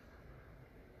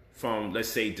from, let's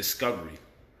say, Discovery.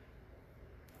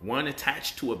 One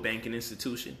attached to a banking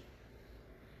institution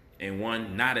and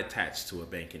one not attached to a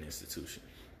banking institution.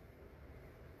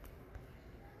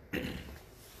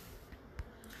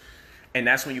 And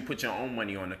that's when you put your own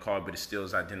money on the card, but it still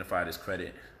is identified as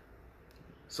credit.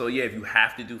 So yeah, if you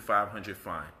have to do $500,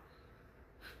 fine.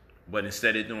 But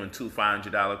instead of doing 2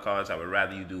 $500 cards, I would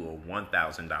rather you do a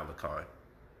 $1,000 card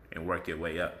and work your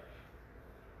way up.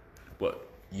 But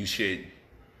you should,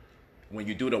 when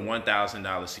you do the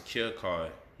 $1,000 secure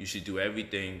card, you should do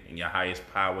everything in your highest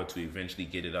power to eventually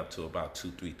get it up to about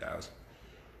 $2,000, $3,000.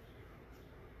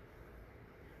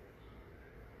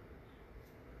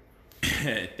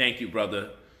 Thank you,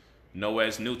 brother.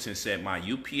 Noaz Newton said, my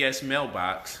UPS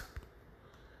mailbox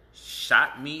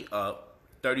shot me up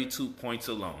 32 points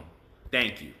alone.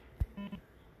 Thank you.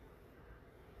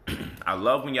 I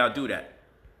love when y'all do that.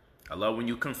 I love when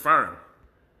you confirm.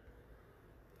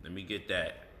 Let me get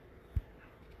that.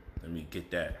 Let me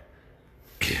get that.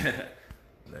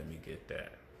 Let me get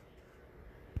that.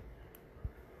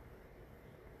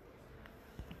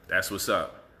 That's what's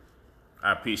up.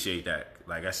 I appreciate that.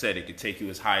 Like I said, it could take you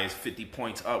as high as 50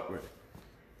 points upward.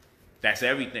 That's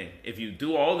everything. If you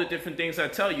do all the different things I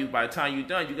tell you, by the time you're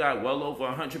done, you got well over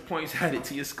 100 points added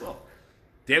to your score.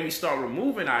 Then we start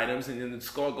removing items, and then the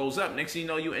score goes up. Next thing you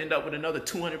know, you end up with another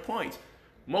 200 points.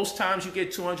 Most times you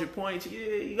get 200 points, yeah,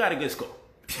 you got a good score.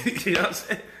 You know what I'm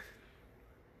saying?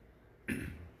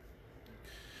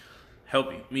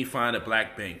 Help me find a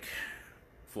black bank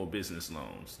for business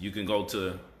loans. You can go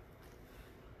to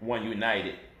One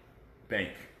United Bank.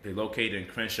 They're located in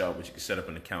Crenshaw, but you can set up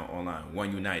an account online.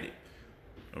 One United.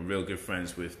 I'm real good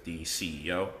friends with the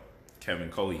CEO, Kevin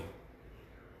Coley.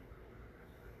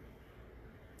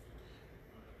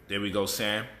 There we go,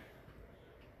 Sam.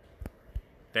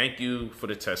 Thank you for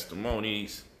the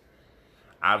testimonies.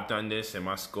 I've done this and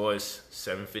my score is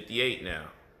 758 now.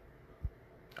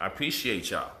 I appreciate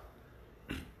y'all.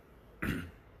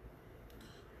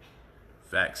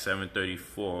 Facts,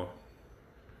 734.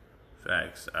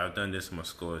 Facts, I've done this and my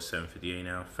score is 758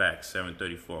 now. Facts,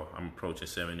 734. I'm approaching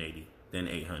 780, then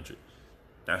 800.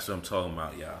 That's what I'm talking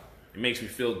about, y'all. It makes me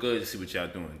feel good to see what y'all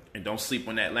doing. And don't sleep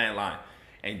on that landline.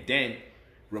 And then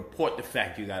report the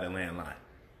fact you got a landline.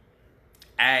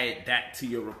 Add that to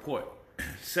your report.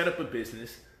 Set up a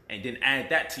business and then add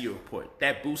that to your report.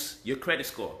 That boosts your credit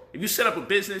score. If you set up a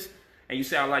business and you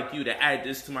say, I'd like you to add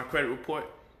this to my credit report,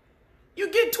 you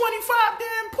get 25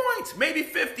 damn points, maybe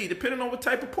 50, depending on what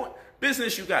type of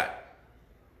business you got.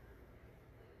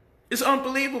 It's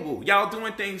unbelievable. Y'all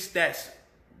doing things that's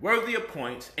worthy of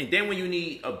points, and then when you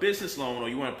need a business loan or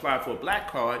you want to apply for a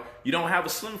black card, you don't have a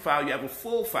slim file, you have a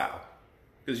full file.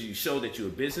 Because you show that you're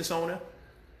a business owner.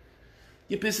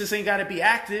 Your business ain't got to be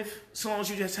active as long as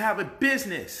you just have a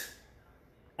business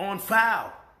on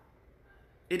file.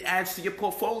 It adds to your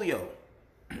portfolio.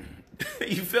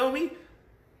 You feel me?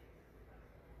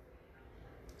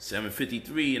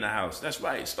 753 in the house. That's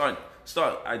right. Start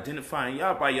identifying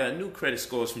y'all by your new credit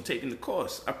scores from taking the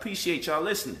course. I appreciate y'all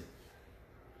listening.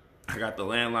 I got the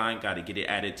landline. Got to get it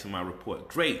added to my report.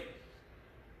 Great.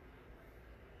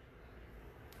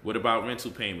 What about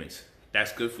rental payments?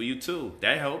 That's good for you too.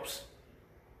 That helps.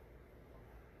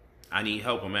 I need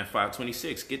help. I'm at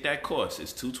 526. Get that course.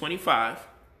 It's 225.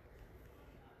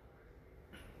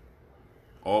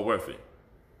 All worth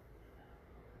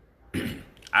it.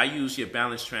 I use your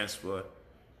balance transfer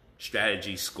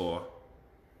strategy score.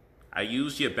 I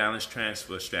used your balance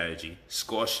transfer strategy.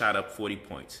 Score shot up 40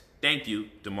 points. Thank you,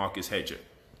 DeMarcus Hedger.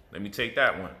 Let me take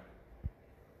that one.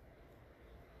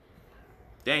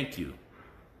 Thank you.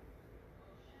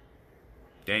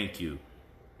 Thank you.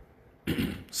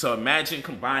 So imagine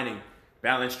combining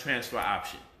balance transfer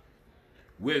option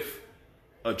with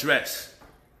address,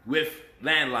 with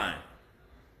landline.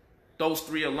 Those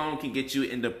three alone can get you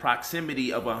in the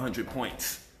proximity of 100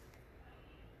 points.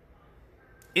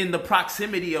 In the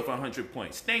proximity of 100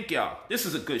 points. Thank y'all. This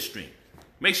is a good stream.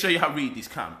 Make sure y'all read these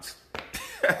comments.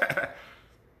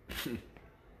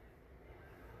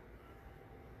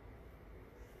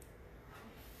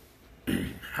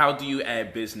 How do you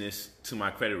add business to my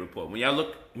credit report? When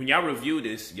y'all review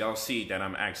this, y'all see that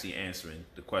I'm actually answering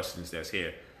the questions that's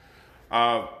here.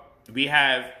 We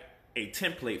have a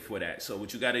template for that. So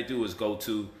what you got to do is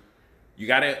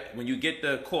when you get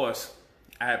the course,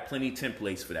 I have plenty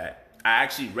templates for that. I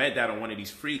actually read that on one of these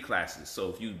free classes. So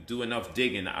if you do enough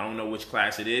digging, I don't know which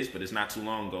class it is, but it's not too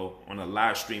long ago on a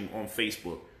live stream on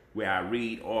Facebook where I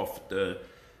read off the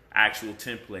actual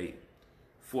template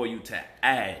for you to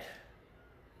add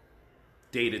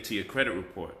data to your credit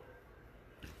report.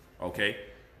 Okay?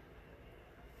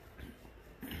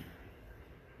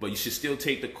 But you should still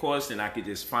take the course, and I could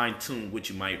just fine-tune what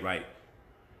you might write.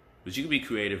 But you can be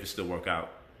creative and still work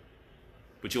out.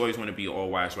 But you always want to be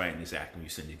all-wise, right, and exact when you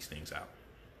send these things out.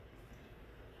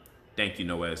 Thank you,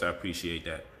 Noez. I appreciate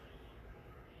that.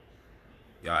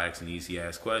 Y'all asking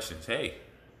easy-ass questions. Hey.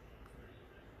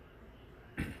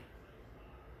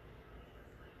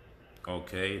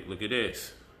 Okay, look at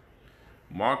this.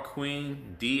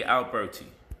 Marquine D. Alberti.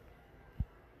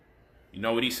 You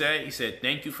know what he said? He said,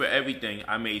 thank you for everything.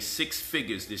 I made 6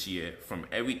 figures this year from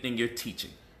everything you're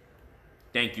teaching.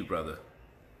 Thank you, brother.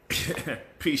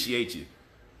 Appreciate you.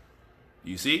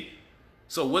 You see?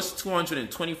 So what's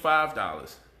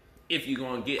 $225 if you're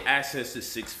going to get access to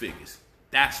 6 figures?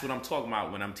 That's what I'm talking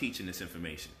about when I'm teaching this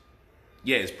information.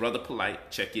 Yeah, it's Brother Polite.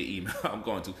 Check your email. I'm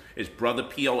going to. It's brother,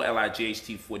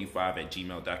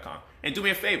 POLIGHT45@gmail.com. And do me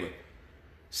a favor.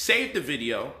 Save the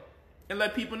video and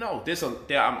let people know.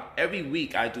 Every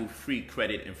week I do free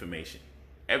credit information.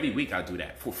 Every week I do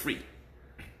that for free.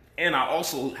 And I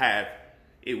also have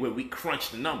it where we crunch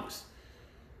the numbers.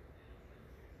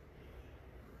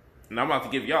 And I'm about to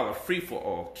give y'all a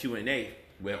free-for-all Q&A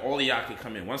where all of y'all can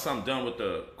come in. Once I'm done with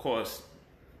the course,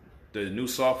 the new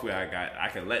software I got, I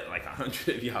can let like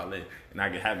 100 of y'all in, and I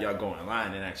can have y'all go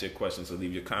online and ask your questions or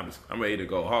leave your comments. I'm ready to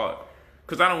go hard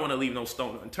because I don't want to leave no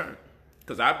stone unturned.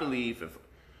 Because I believe if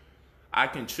I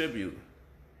contribute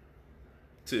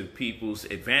to people's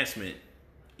advancement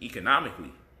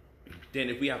economically, then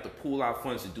if we have to pool our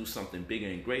funds to do something bigger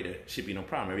and greater, it should be no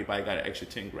problem. Everybody got an extra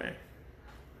 10 grand.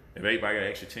 If everybody got an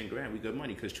extra 10 grand, we good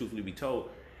money. Because truthfully be told,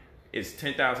 it's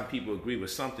 10,000 people agree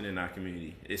with something in our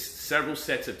community. It's several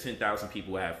sets of 10,000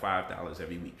 people who have $5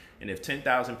 every week. And if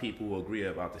 10,000 people will agree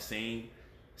about the same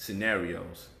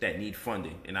scenarios that need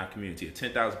funding in our community, if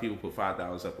 10,000 people put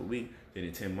 $5 up a week, then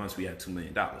in 10 months we have $2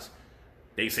 million.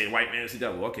 They say the white man is the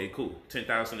devil. Okay, cool.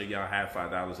 10,000 of y'all have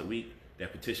 $5 a week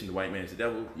that petition the white man is the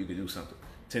devil. You can do something.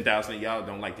 10,000 of y'all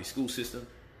don't like the school system,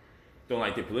 don't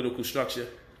like the political structure.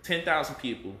 10,000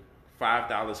 people,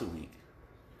 $5 a week,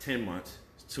 10 months,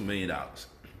 $2 million.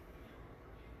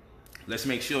 Let's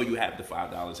make sure you have the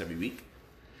 $5 every week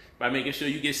by making sure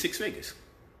you get 6 figures.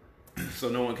 So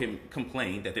no one can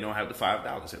complain that they don't have the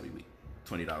 $5 every week,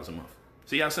 $20 a month.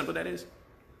 See how simple that is?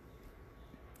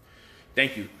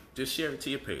 Thank you. Just share it to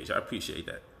your page. I appreciate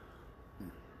that.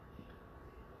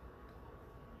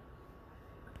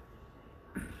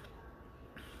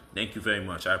 Thank you very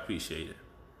much. I appreciate it.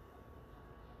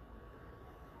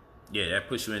 Yeah, that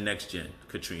puts you in next gen,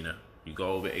 Katrina. You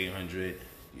go over 800,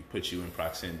 it puts you in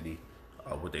proximity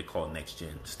of what they call next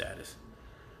gen status.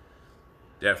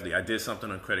 Definitely. I did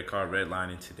something on credit card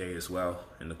redlining today as well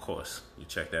in the course. You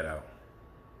check that out.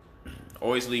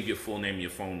 Always leave your full name and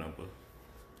your phone number.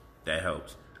 That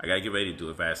helps. I got to get ready to do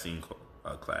a vaccine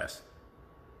class.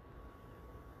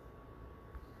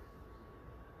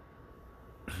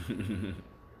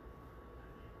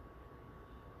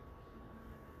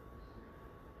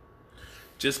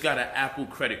 Just got an Apple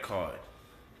credit card.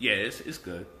 Yeah, it's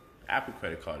good. Apple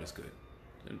credit card is good.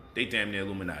 They damn near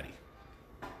Illuminati.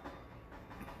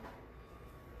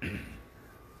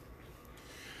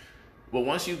 But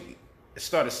once you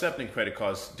start accepting credit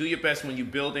cards, do your best when you're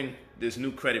building this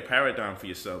new credit paradigm for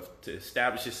yourself to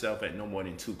establish yourself at no more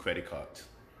than 2 credit cards.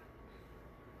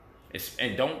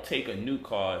 And don't take a new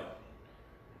card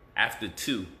after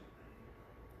 2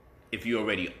 if you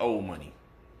already owe money.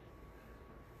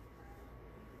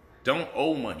 Don't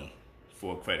owe money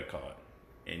for a credit card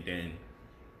and then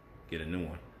get a new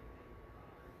one.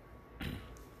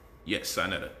 Yes,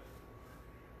 Sonetta.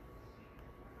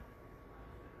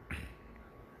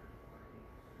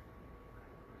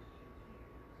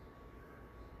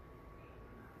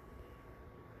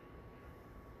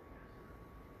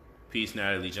 Peace,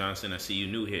 Natalie Johnson. I see you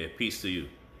new here. Peace to you.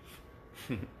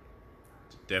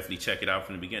 Definitely check it out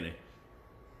from the beginning.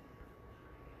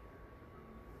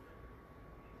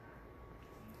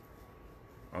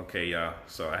 Okay, y'all.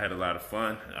 So I had a lot of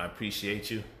fun. I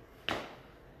appreciate you.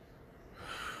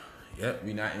 Yep,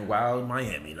 we're not in wild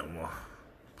Miami no more.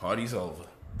 Party's over.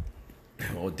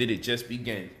 Or did it just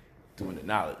begin doing the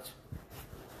knowledge?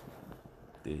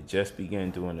 Did it just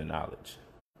begin doing the knowledge?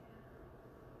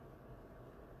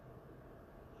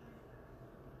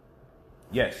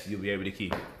 Yes, you'll be able to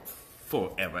keep it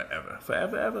forever, ever.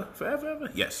 Forever, ever. Forever, ever.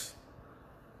 Yes.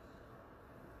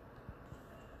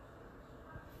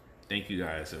 Thank you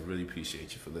guys. I really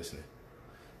appreciate you for listening.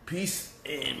 Peace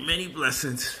and many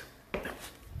blessings.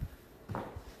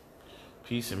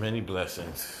 Peace and many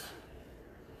blessings.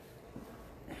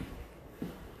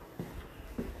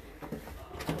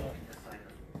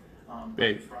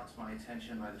 Babe. Brought to my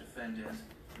attention by the defendant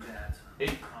that.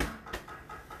 Hey.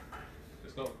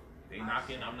 Let's go. They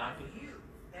knocking, I'm knocking.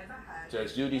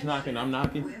 Judge Judy's knocking, I'm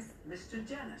knocking. With Mr.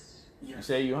 Dennis. Yes. You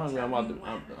say you hungry, I'm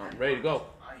ready to go.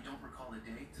 I don't recall the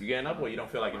date. You getting up or you don't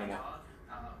feel like it anymore?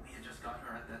 We had just got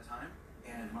her at that time,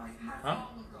 and my Huh?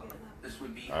 This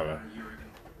would be All right. about a year ago.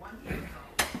 1 year ago.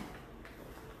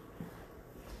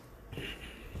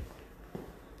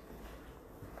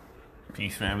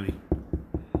 Peace, family.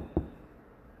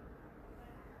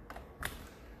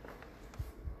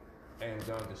 Hey, I'm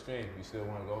done with the stream. You still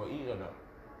want to go eat or no?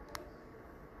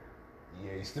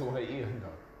 Yeah, you still want to eat or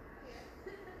no?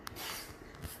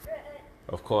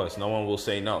 Of course, no one will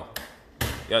say no.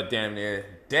 Y'all damn near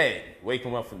dead. Wake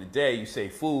them up from the dead, you say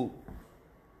food.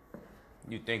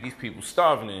 You think these people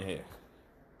starving in here.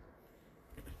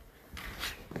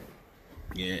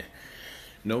 Yeah.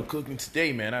 No cooking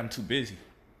today, man. I'm too busy.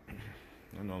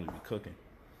 I normally be cooking.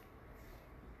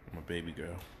 I'm a baby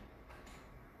girl.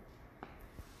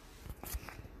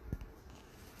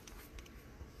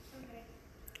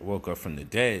 I woke up from the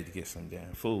dead to get some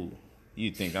damn food.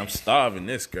 You think I'm starving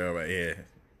this girl right here.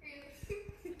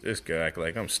 This girl act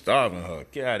like I'm starving her.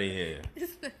 Get out of here.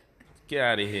 Get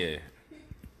out of here.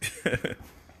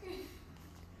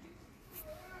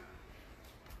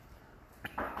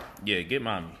 Yeah, get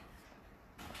mommy.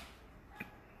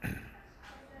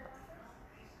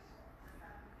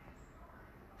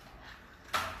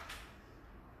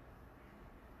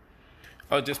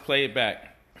 I'll just play it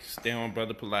back. Stay on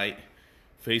Brother Polite.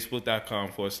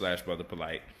 Facebook.com/Brother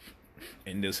Polite.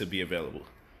 And this will be available.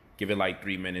 Give it like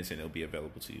 3 minutes and it'll be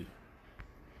available to you.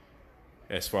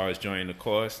 As far as joining the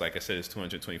course, like I said, it's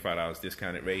 $225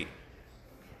 discounted rate.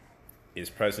 It's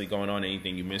presently going on.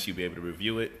 Anything you miss, you'll be able to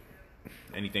review it.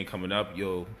 Anything coming up,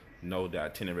 you'll know the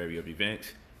itinerary of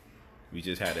events. We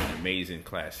just had an amazing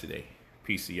class today.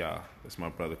 Peace to y'all. That's my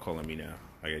brother calling me now.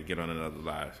 I gotta get on another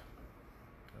live.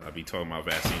 I'll be talking about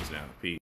vaccines now. Peace.